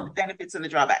really, no. The benefits and the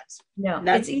drawbacks. No,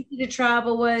 it's easy to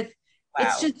travel with. Wow.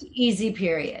 It's just easy,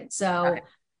 period. So,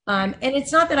 and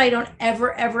it's not that I don't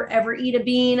ever eat a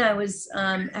bean. I was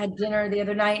at dinner the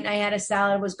other night and I had a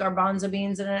salad with garbanzo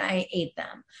beans and I ate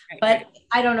them. But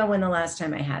I don't know when the last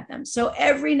time I had them. So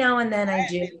every now and then I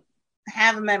do.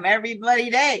 Having them every bloody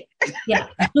day. Yeah.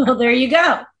 Well, there you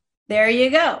go.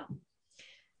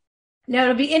 Now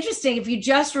it'll be interesting if you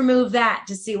just remove that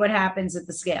to see what happens at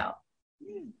the scale.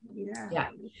 Yeah.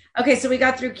 Okay. So we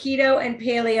got through keto and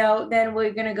paleo. Then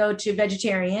we're going to go to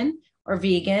vegetarian or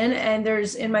vegan. And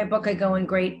there's, in my book, I go in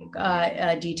great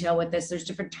detail with this. There's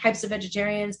different types of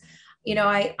vegetarians.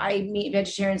 I meet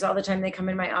vegetarians all the time. They come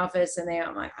in my office and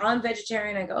I'm like, I'm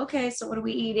vegetarian. I go, okay, so what are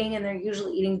we eating? And they're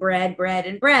usually eating bread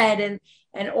and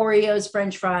Oreos,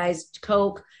 French fries,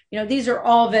 Coke. These are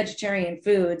all vegetarian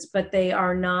foods, but they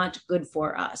are not good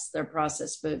for us. They're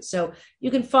processed foods. So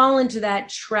you can fall into that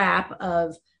trap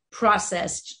of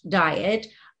processed diet.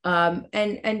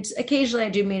 And occasionally I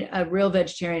do meet a real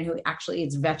vegetarian who actually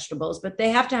eats vegetables, but they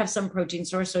have to have some protein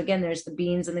source. So again, there's the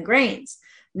beans and the grains,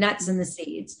 nuts and the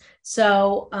seeds.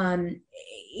 So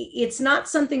it's not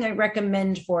something I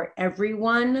recommend for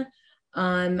everyone.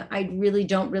 I really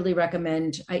don't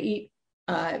recommend. I eat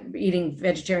eating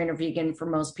vegetarian or vegan for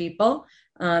most people,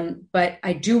 but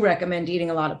I do recommend eating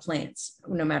a lot of plants,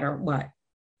 no matter what,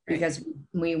 because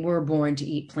we were born to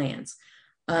eat plants.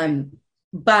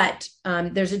 But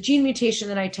there's a gene mutation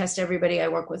that I test everybody I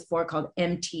work with for called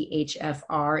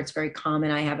MTHFR. It's very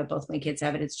common. I have it. Both my kids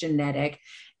have it. It's genetic,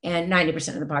 and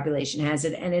 90% of the population has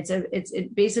it. And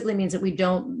it basically means that we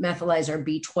don't methylize our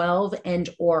B12 and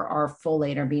or our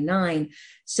folate, our B9.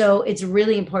 So it's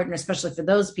really important, especially for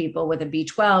those people with a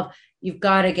B12. You've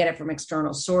got to get it from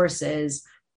external sources.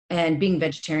 And being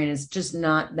vegetarian is just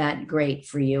not that great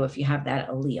for you if you have that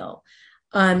allele.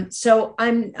 So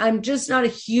I'm just not a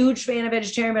huge fan of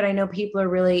vegetarian, but I know people are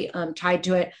really tied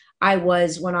to it.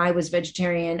 When I was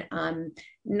vegetarian,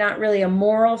 not really a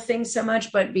moral thing so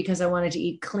much, but because I wanted to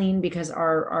eat clean, because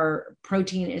our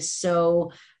protein is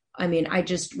so, I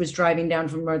just was driving down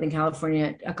from Northern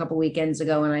California a couple weekends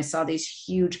ago, and I saw these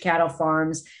huge cattle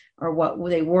farms, or what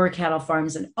they were cattle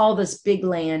farms, and all this big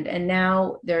land. And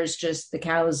now there's just the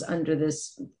cows under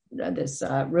this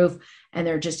roof, and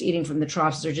they're just eating from the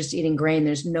troughs. They're just eating grain.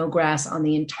 There's no grass on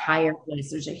the entire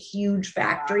place. There's a huge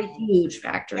factories. Yeah,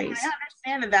 I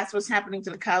understand that that's what's happening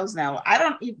to the cows now. I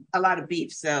don't eat a lot of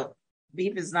beef, so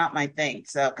beef is not my thing.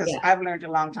 So, because I've learned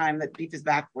a long time that beef is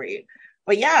bad for you.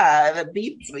 But yeah, the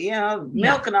beef,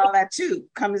 milk and all that too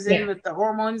comes in with the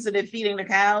hormones that they're feeding the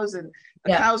cows, and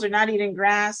the cows are not eating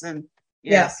grass. And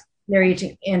yes. They're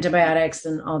eating antibiotics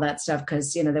and all that stuff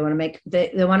because, they want to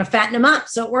they want to fatten them up.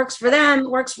 So it works for them, it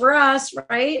works for us,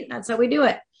 right? That's how we do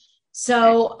it.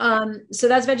 So, so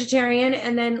that's vegetarian.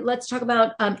 And then let's talk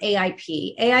about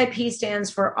AIP. AIP stands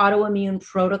for autoimmune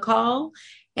protocol.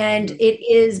 And it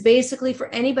is basically for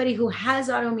anybody who has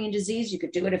autoimmune disease. You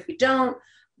could do it if you don't,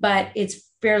 but it's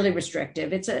fairly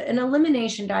restrictive. It's an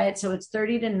elimination diet. So it's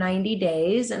 30 to 90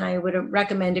 days. And I would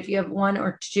recommend if you have 1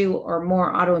 or 2 or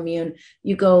more autoimmune,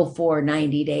 you go for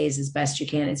 90 days as best you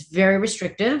can. It's very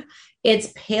restrictive.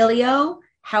 It's paleo.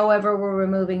 However, we're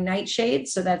removing nightshades.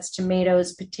 So that's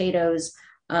tomatoes, potatoes,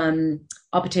 all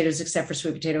potatoes except for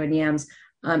sweet potato and yams,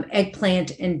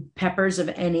 eggplant and peppers of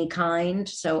any kind.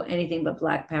 So anything but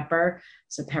black pepper.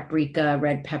 So paprika,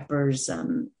 red peppers,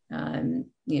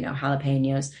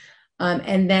 jalapenos.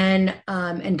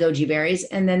 And goji berries.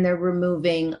 And then they're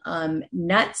removing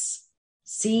nuts,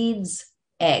 seeds,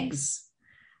 eggs.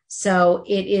 So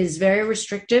it is very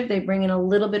restrictive. They bring in a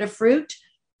little bit of fruit,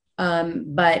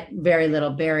 but very little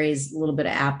berries, a little bit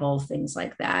of apple, things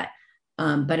like that.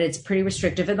 But it's pretty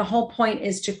restrictive. And the whole point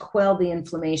is to quell the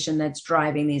inflammation that's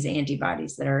driving these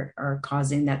antibodies that are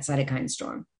causing that cytokine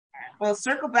storm. Well,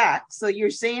 circle back. So you're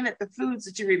saying that the foods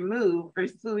that you remove are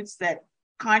foods that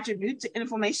contribute to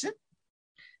inflammation?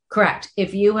 Correct.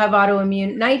 If you have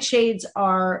autoimmune, nightshades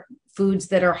are foods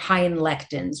that are high in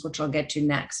lectins, which I'll get to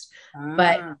next.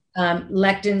 But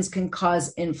lectins can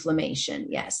cause inflammation.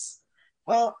 Yes.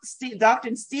 Well,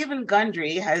 Dr. Stephen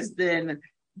Gundry has been,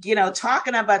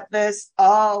 talking about this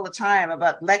all the time,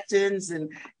 about lectins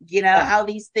and, how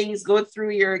these things go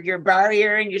through your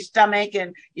barrier in your stomach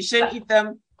and you shouldn't eat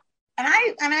them. And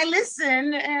I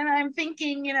listen and I'm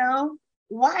thinking,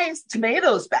 why is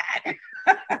tomatoes bad?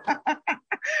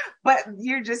 But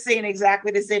you're just saying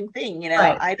exactly the same thing.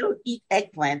 Right. I don't eat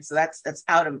eggplant, so that's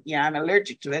out of, I'm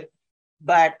allergic to it.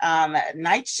 But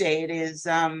nightshade is,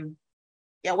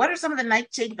 what are some of the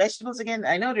nightshade vegetables again?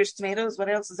 I know there's tomatoes. What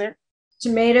else is there?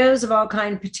 Tomatoes of all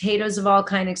kind, potatoes of all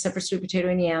kind, except for sweet potato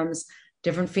and yams,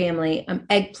 different family,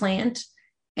 eggplant,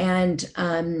 and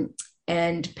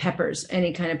peppers,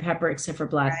 any kind of pepper except for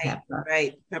black pepper.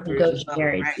 Right. Peppers. Goji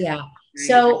berries. Right. Yeah.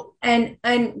 So, and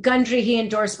Gundry, he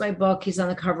endorsed my book. He's on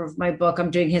the cover of my book. I'm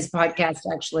doing his podcast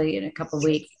actually in a couple of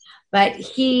weeks, but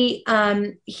he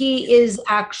is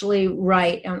actually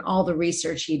right on all the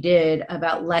research he did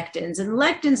about lectins. And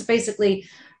lectins basically,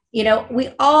 we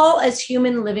all, as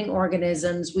human living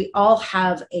organisms, we all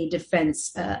have a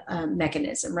defense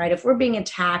mechanism, right? If we're being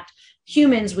attacked,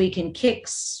 humans, we can kick,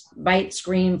 bite,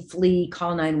 scream, flee,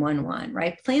 call 911,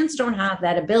 right? Plants don't have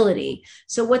that ability.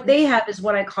 So what they have is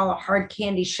what I call a hard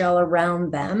candy shell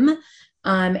around them.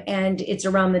 And it's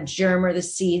around the germ or the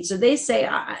seed. So they say,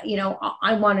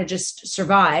 I want to just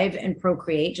survive and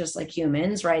procreate just like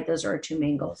humans, right? Those are our 2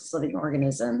 main goals as living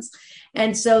organisms.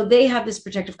 And so they have this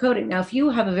protective coating. Now, if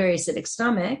you have a very acidic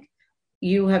stomach,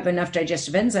 you have enough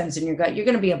digestive enzymes in your gut, you're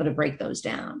going to be able to break those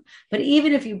down. But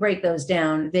even if you break those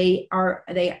down,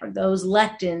 those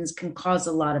lectins can cause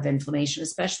a lot of inflammation,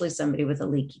 especially somebody with a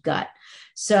leaky gut.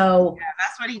 So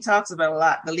that's what he talks about a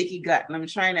lot, the leaky gut.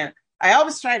 And I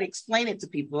always try to explain it to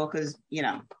people because,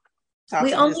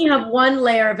 we only have one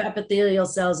layer of epithelial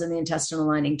cells in the intestinal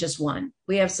lining, just one.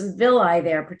 We have some villi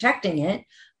there protecting it.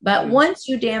 But once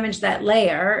you damage that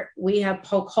layer, we have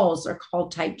poke holes, they're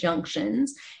called tight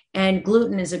junctions. And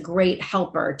gluten is a great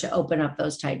helper to open up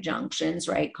those tight junctions,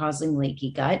 right? Causing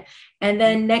leaky gut. And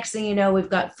then next thing you know, we've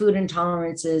got food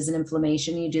intolerances and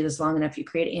inflammation. You do this long enough, you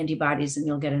create antibodies and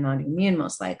you'll get an autoimmune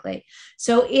most likely.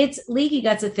 So it's leaky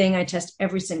gut's a thing. I test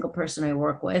every single person I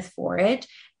work with for it.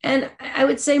 And I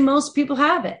would say most people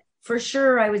have it. For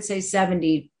sure, I would say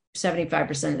 75%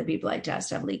 of the people I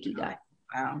test have leaky gut.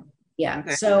 Wow. Yeah.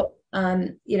 Okay. So,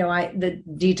 the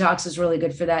detox is really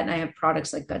good for that. And I have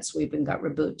products like Gut Sweep and Gut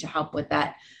Reboot to help with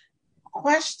that.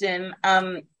 Question.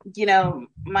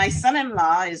 My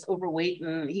son-in-law is overweight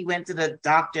and he went to the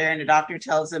doctor and the doctor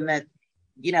tells him that,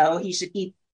 he should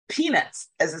eat peanuts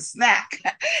as a snack.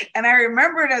 And I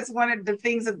remember that's one of the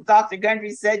things that Dr.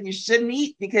 Gundry said you shouldn't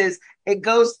eat because it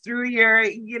goes through your,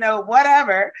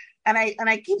 whatever. And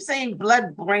I keep saying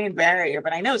blood-brain barrier,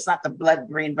 but I know it's not the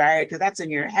blood-brain barrier because that's in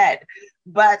your head.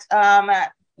 But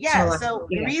so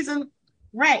the reason,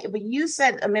 right, but you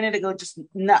said a minute ago just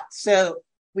nuts. So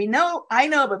I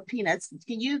know about peanuts.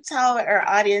 Can you tell our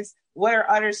audience what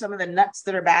are some of the nuts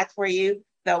that are bad for you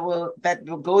that will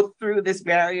go through this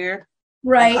barrier?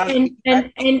 Right.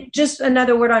 And just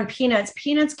another word on peanuts.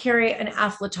 Peanuts carry an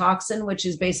aflatoxin, which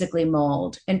is basically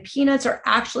mold. And peanuts are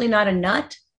actually not a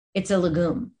nut, it's a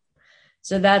legume.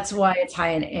 So that's why it's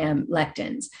high in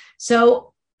lectins.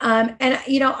 So, I'm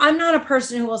not a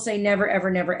person who will say never,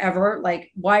 ever, never, ever.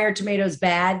 Like, why are tomatoes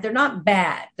bad? They're not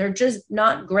bad. They're just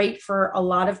not great for a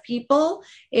lot of people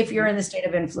if you're in the state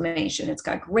of inflammation. It's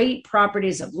got great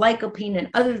properties of lycopene and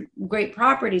other great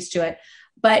properties to it,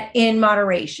 but in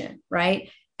moderation,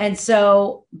 right? And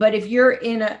so, but if you're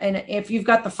if you've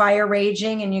got the fire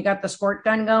raging and you got the squirt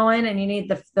gun going and you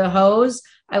need the hose,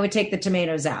 I would take the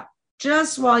tomatoes out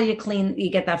just while you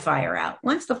get that fire out.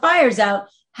 Once the fire's out,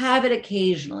 have it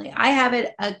occasionally. I have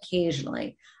it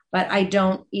occasionally, but I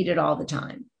don't eat it all the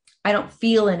time. I don't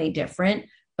feel any different,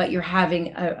 but you're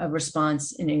having a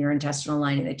response in your intestinal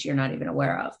lining that you're not even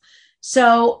aware of.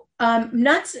 So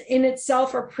nuts in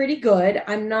itself are pretty good.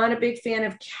 I'm not a big fan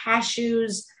of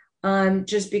cashews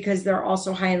just because they're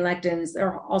also high in lectins.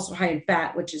 They're also high in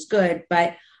fat, which is good,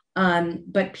 but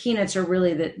peanuts are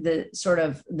really the sort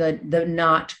of the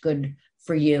not good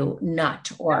for you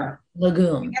nut or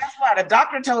legume. Guess what? A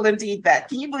doctor told him to eat that.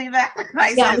 Can you believe that?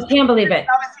 I can't believe it.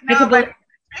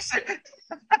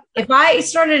 If I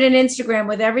started an Instagram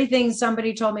with everything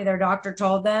somebody told me their doctor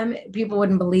told them, people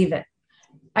wouldn't believe it.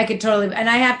 I could totally, and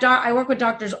I work with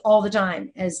doctors all the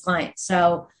time as clients,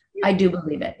 so I do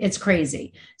believe it. It's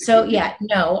crazy. So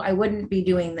no, I wouldn't be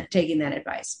taking that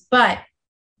advice. But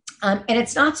and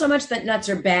it's not so much that nuts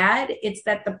are bad; it's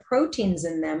that the proteins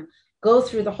in them go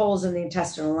through the holes in the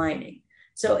intestinal lining.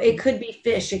 So it could be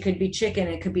fish, it could be chicken,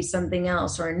 it could be something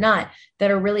else or a nut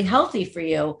that are really healthy for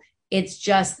you. It's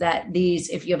just that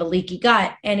if you have a leaky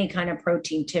gut, any kind of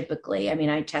protein typically,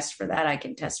 I test for that. I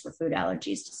can test for food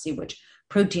allergies to see which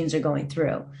proteins are going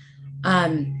through.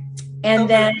 And so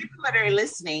then for people that are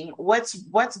listening, what's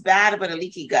bad about a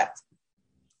leaky gut?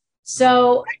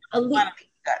 So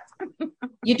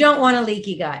you don't want a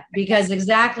leaky gut because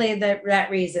exactly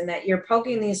that reason that you're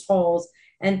poking these holes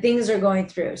and things are going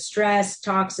through stress,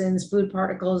 toxins, food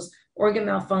particles, organ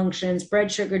malfunctions,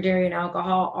 bread, sugar, dairy, and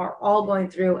alcohol are all going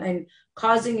through and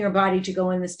causing your body to go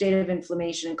in the state of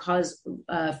inflammation and cause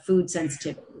food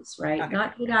sensitivities, right? Okay.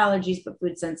 Not food allergies, but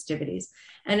food sensitivities.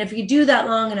 And if you do that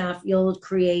long enough, you'll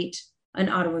create an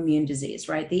autoimmune disease,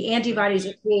 right? The antibodies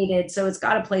are created, so it's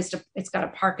got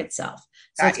to park itself.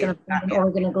 So it's going to find an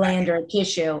organ, a gland, or a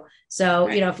tissue. So,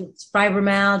 if it's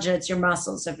fibromyalgia, it's your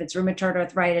muscles. If it's rheumatoid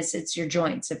arthritis, it's your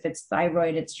joints. If it's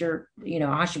thyroid, it's your,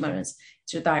 Hashimoto's,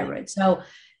 it's your thyroid. So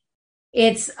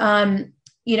it's,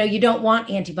 you don't want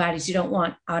antibodies. You don't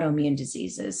want autoimmune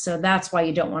diseases. So that's why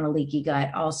you don't want a leaky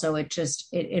gut. Also, it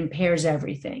impairs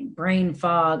everything. Brain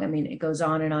fog. It goes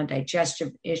on and on,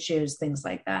 digestive issues, things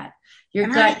like that. Your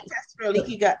gut. How do you test for a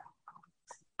leaky gut?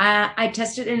 I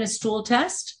tested in a stool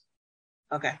test.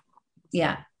 Okay.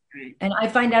 Yeah. And I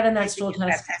find out in that stool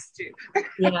test. That test too.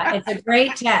 Yeah, it's a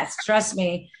great test. Trust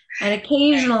me. And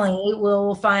occasionally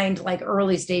we'll find like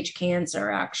early stage cancer.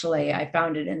 Actually, I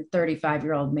found it in a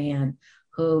 35-year-old man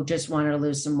who just wanted to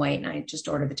lose some weight. And I just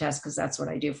ordered the test because that's what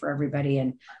I do for everybody.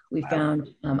 And we found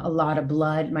a lot of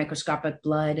blood, microscopic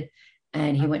blood.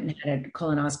 And he went and had a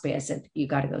colonoscopy. I said, you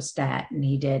got to go stat. And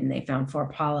he did. And they found 4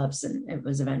 polyps. And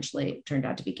it turned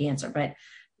out to be cancer. But,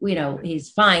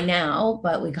 he's fine now,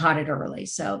 but we caught it early.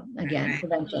 So again,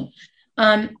 prevention.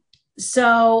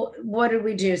 So what did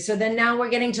we do? So then now we're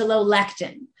getting to low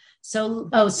lectin. So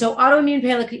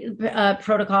autoimmune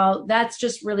protocol, that's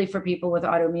just really for people with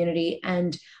autoimmunity.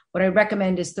 And What I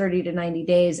recommend is 30 to 90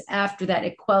 days. After that,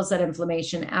 it quells that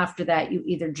inflammation. After that, you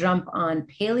either jump on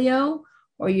paleo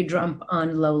or you jump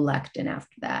on low lectin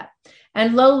after that.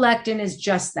 And low lectin is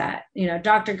just that.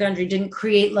 Dr. Gundry didn't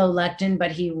create low lectin,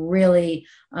 but he really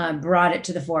brought it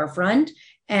to the forefront.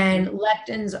 And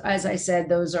lectins, as I said,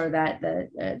 those are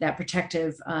that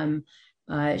protective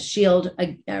shield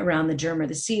around the germ or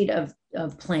the seed of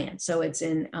plants. So it's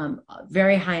in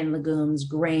very high in legumes,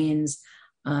 grains,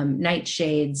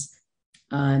 nightshades,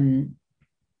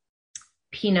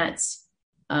 peanuts,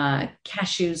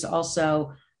 cashews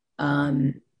also,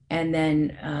 and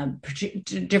then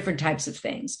different types of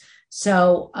things.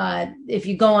 So if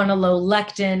you go on a low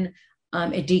lectin,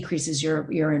 it decreases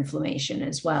your inflammation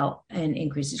as well and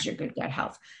increases your good gut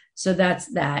health. So that's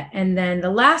that. And then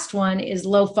the last one is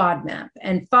low FODMAP.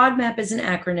 And FODMAP is an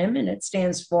acronym, and it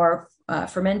stands for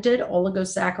fermented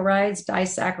oligosaccharides,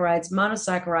 disaccharides,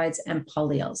 monosaccharides, and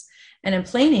polyols. And in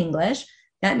plain English,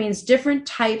 that means different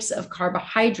types of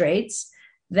carbohydrates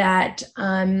that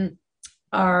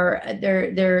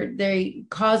they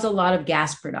cause a lot of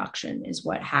gas production is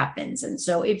what happens. And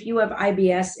so if you have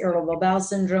IBS, irritable bowel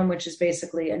syndrome, which is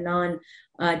basically a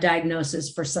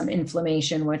diagnosis for some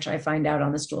inflammation, which I find out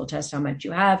on the stool test how much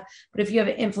you have. But if you have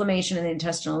inflammation in the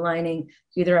intestinal lining,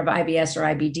 you either have IBS or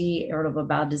IBD, irritable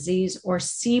bowel disease, or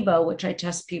SIBO, which I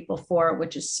test people for,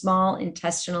 which is small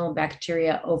intestinal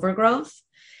bacteria overgrowth.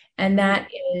 And that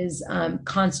is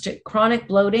constant chronic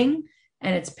bloating,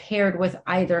 and it's paired with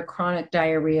either chronic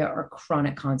diarrhea or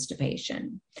chronic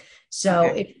constipation. So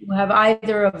if you have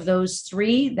either of those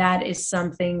three, that is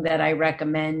something that I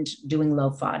recommend doing low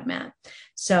FODMAP.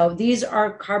 So these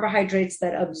are carbohydrates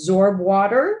that absorb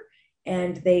water,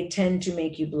 and they tend to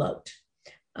make you bloat.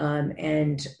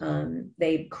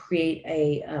 They create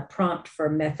a prompt for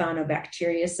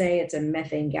methanobacteriaceae. It's a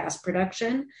methane gas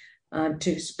production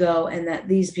to go, and that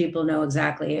these people know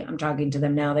exactly. I'm talking to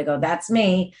them now. They go, that's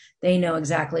me. They know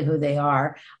exactly who they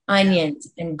are. Onions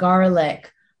and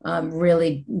garlic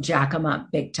really jack them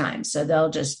up big time. So they'll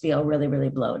just feel really, really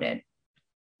bloated.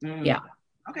 Yeah.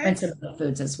 Okay. And some other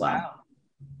foods as well.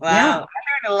 Wow. Yeah.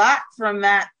 I learned a lot from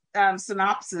that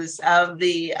synopsis of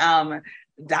the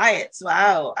diets.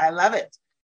 Wow. I love it.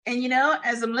 And,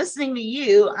 as I'm listening to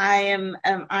you, I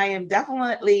am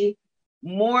definitely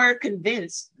more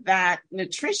convinced that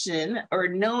nutrition, or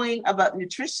knowing about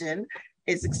nutrition,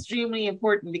 is extremely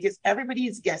important, because everybody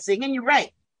is guessing. And you're right.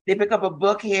 They pick up a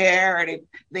book here, or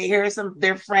they hear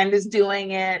their friend is doing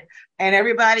it, and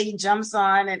everybody jumps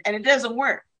on, and it doesn't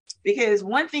work. Because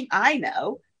one thing I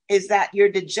know is that your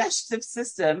digestive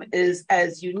system is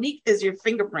as unique as your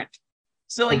fingerprint.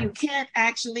 So you can't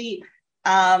actually,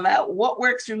 what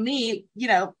works for me,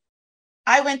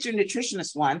 I went to a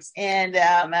nutritionist once, and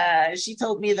she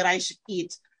told me that I should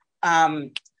eat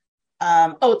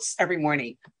oats every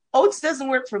morning. Oats doesn't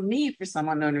work for me for some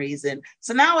unknown reason.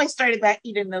 So now I started back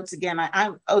eating oats again.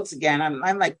 I'm oats again. I'm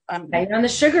you're on the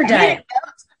sugar diet.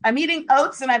 I'm eating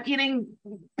oats, and I'm eating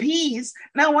peas.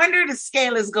 No wonder the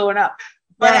scale is going up.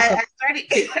 But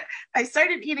I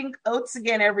started eating oats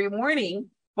again every morning.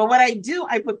 But what I do,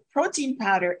 I put protein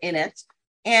powder in it.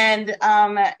 And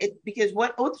because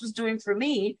what oats was doing for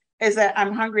me is that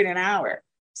I'm hungry in an hour.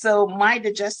 So my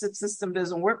digestive system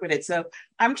doesn't work with it. So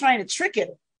I'm trying to trick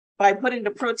it by putting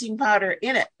the protein powder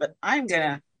in it. But I'm going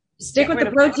to stick with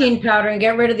the protein powder and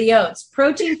get rid of the oats.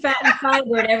 Protein, fat, and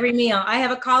fiber at every meal. I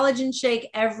have a collagen shake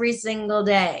every single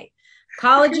day.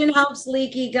 Collagen helps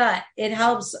leaky gut. It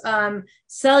helps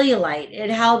cellulite. It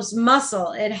helps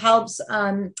muscle. It helps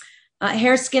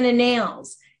hair, skin, and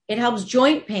nails. It helps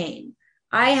joint pain.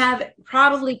 I have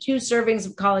probably 2 servings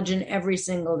of collagen every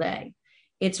single day.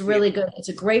 It's really good. It's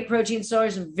a great protein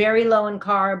source, very low in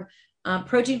carb,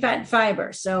 protein, fat, and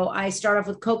fiber. So I start off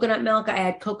with coconut milk. I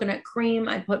add coconut cream.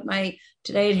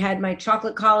 Today it had my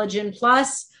chocolate collagen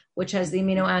plus, which has the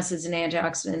amino acids and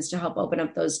antioxidants to help open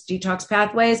up those detox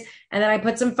pathways. And then I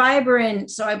put some fiber in.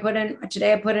 So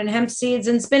today I put in hemp seeds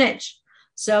and spinach.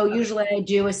 So usually I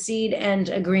do a seed and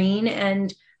a green,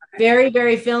 and very,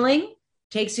 very filling.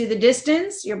 Takes you the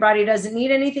distance. Your body doesn't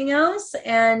need anything else.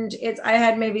 And I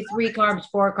had maybe 4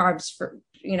 carbs for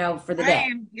the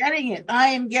day. I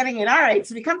am getting it. All right.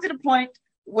 So we come to the point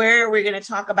where we're going to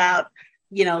talk about,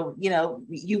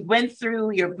 you went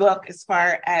through your book as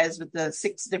far as with the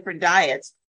 6 different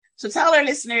diets. So tell our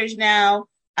listeners now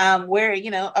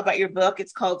about your book.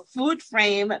 It's called Food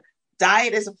Frame.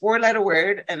 Diet is a 4-letter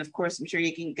word. And of course, I'm sure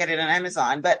you can get it on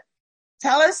Amazon, but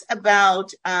tell us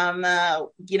about,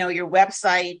 your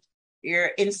website,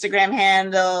 your Instagram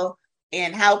handle,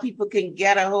 and how people can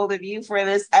get a hold of you for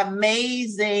this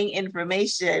amazing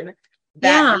information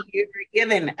that Yeah. you were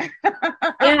given.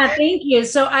 Yeah, thank you.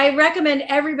 So I recommend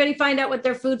everybody find out what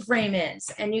their food frame is.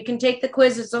 And you can take the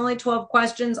quiz. It's only 12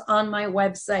 questions on my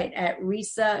website at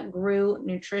Risa Grew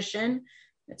Nutrition.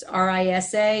 It's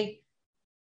RISA.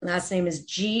 Last name is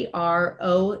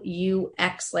GROUX,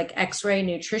 like X-ray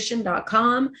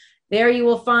nutrition.com. There you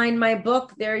will find my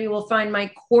book. There you will find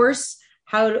my course,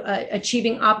 How to,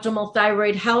 Achieving Optimal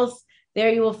Thyroid Health. There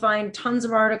you will find tons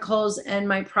of articles and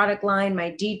my product line,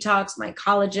 my detox, my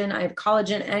collagen. I have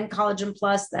collagen and collagen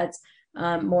plus. That's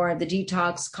more of the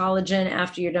detox collagen.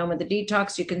 After you're done with the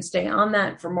detox, you can stay on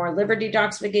that for more liver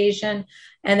detoxification.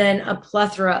 And then a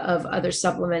plethora of other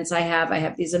supplements I have. I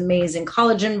have these amazing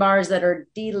collagen bars that are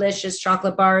delicious,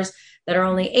 chocolate bars that are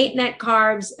only 8 net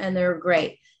carbs, and they're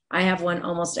great. I have one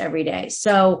almost every day.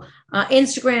 So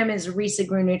Instagram is Risa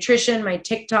Grew Nutrition. My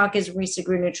TikTok is Risa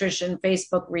Grew Nutrition.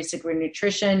 Facebook, Risa Grew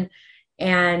Nutrition.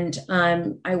 And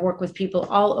I work with people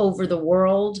all over the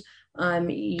world.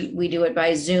 We do it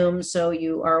by Zoom. So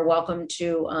you are welcome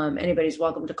to, anybody's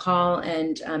welcome to call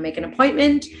and make an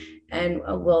appointment. And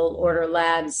we'll order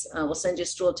labs. We'll send you a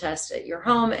stool test at your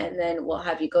home. And then we'll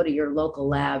have you go to your local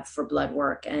lab for blood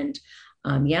work. And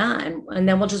and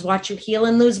then we'll just watch you heal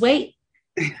and lose weight.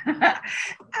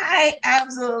 I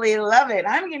absolutely love it.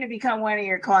 I'm going to become one of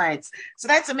your clients. So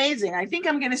that's amazing. I think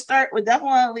I'm going to start with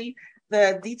definitely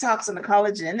the detox and the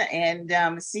collagen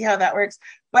and see how that works.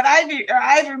 But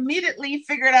I've immediately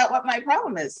figured out what my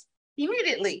problem is.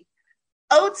 Immediately.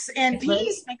 Oats and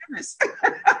peas. My goodness.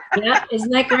 Yeah,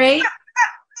 isn't that great?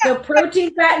 So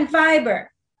protein, fat, and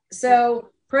fiber.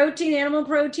 So protein, animal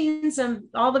protein,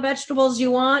 all the vegetables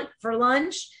you want for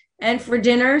lunch. And for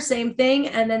dinner, same thing,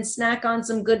 and then snack on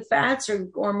some good fats or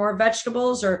more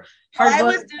vegetables or hard. I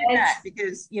was doing that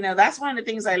because, that's one of the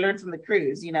things I learned from the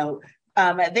cruise.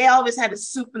 They always had a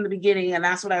soup in the beginning, and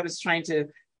that's what I was trying to,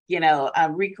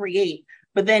 recreate.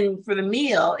 But then for the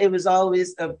meal, it was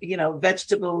always,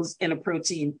 vegetables and a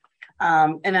protein.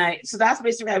 So that's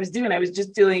basically what I was doing. I was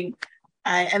just doing,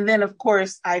 and then of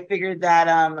course I figured that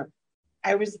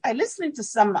I listening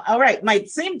to my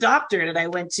same doctor that I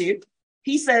went to.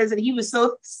 He says that he was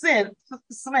so slim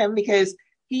because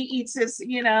he eats his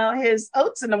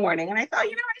oats in the morning. And I thought, I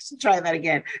should try that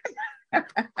again.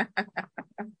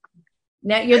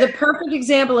 Now, you're the perfect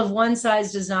example of one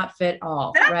size does not fit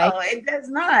all, right? No, it does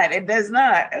not. It does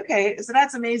not. Okay, so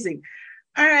that's amazing.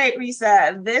 All right,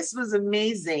 Risa, this was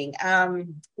amazing.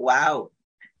 Wow.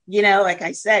 Like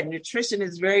I said, nutrition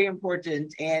is very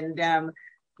important. And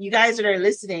you guys that are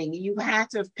listening, you have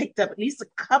to have picked up at least a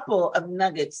couple of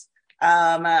nuggets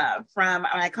from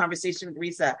my conversation with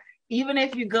Risa. Even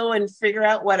if you go and figure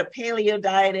out what a paleo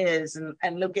diet is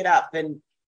and look it up and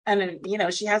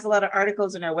she has a lot of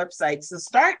articles on her website. So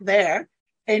start there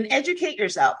and educate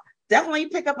yourself. Definitely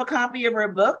pick up a copy of her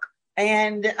book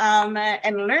and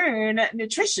learn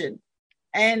nutrition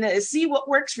and see what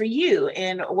works for you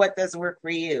and what doesn't work for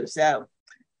you. So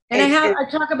and I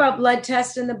talk about blood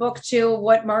tests in the book too,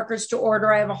 what markers to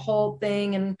order. I have a whole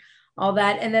thing and all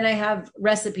that. And then I have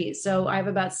recipes. So I have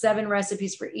about 7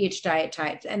 recipes for each diet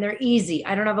type, and they're easy.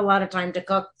 I don't have a lot of time to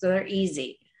cook, so they're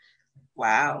easy.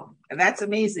 Wow. That's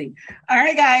amazing. All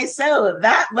right, guys. So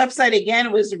that website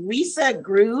again was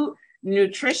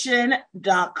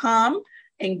risagrewnutrition.com,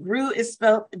 and Grew is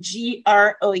spelled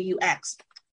GROUX.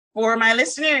 For my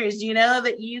listeners, you know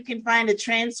that you can find a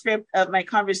transcript of my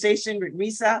conversation with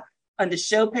Risa on the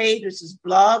show page, which is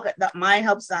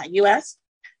blog.myhelps.us.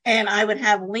 And I would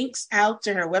have links out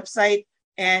to her website,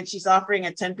 and she's offering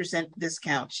a 10%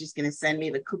 discount. She's going to send me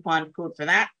the coupon code for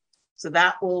that. So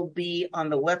that will be on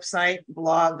the website,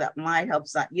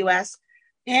 blog.myhelps.us.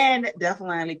 And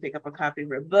definitely pick up a copy of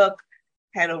her book.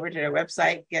 Head over to her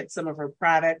website, get some of her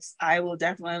products. I will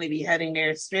definitely be heading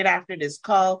there straight after this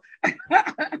call.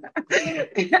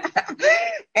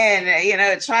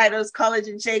 And, try those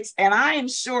collagen shakes. And I am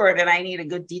sure that I need a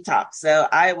good detox. So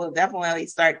I will definitely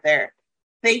start there.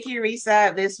 Thank you,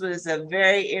 Risa. This was a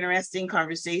very interesting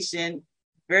conversation,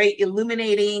 very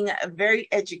illuminating, very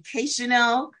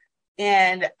educational.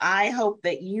 And I hope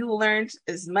that you learned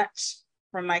as much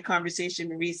from my conversation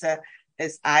with Risa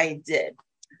as I did.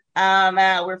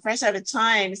 We're fresh out of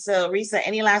time. So, Risa,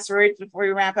 any last words before we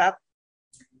wrap up?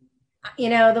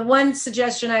 The one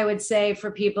suggestion I would say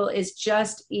for people is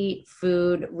just eat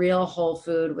food, real whole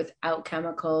food, without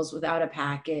chemicals, without a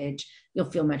package.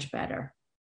 You'll feel much better.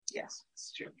 Yes,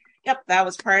 it's true. Yep, that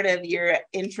was part of your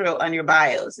intro on your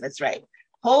bios. That's right.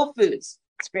 Whole foods.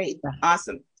 It's great.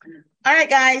 Awesome. All right,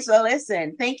 guys. Well,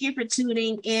 listen, thank you for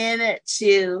tuning in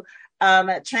to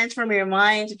Transform Your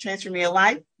Mind to Transform Your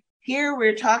Life. Here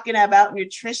we're talking about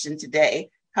nutrition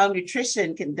today, how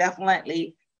nutrition can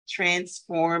definitely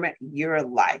transform your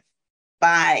life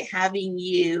by having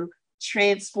you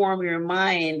transform your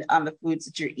mind on the foods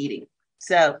that you're eating.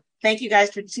 So thank you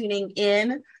guys for tuning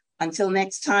in. Until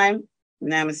next time,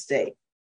 namaste.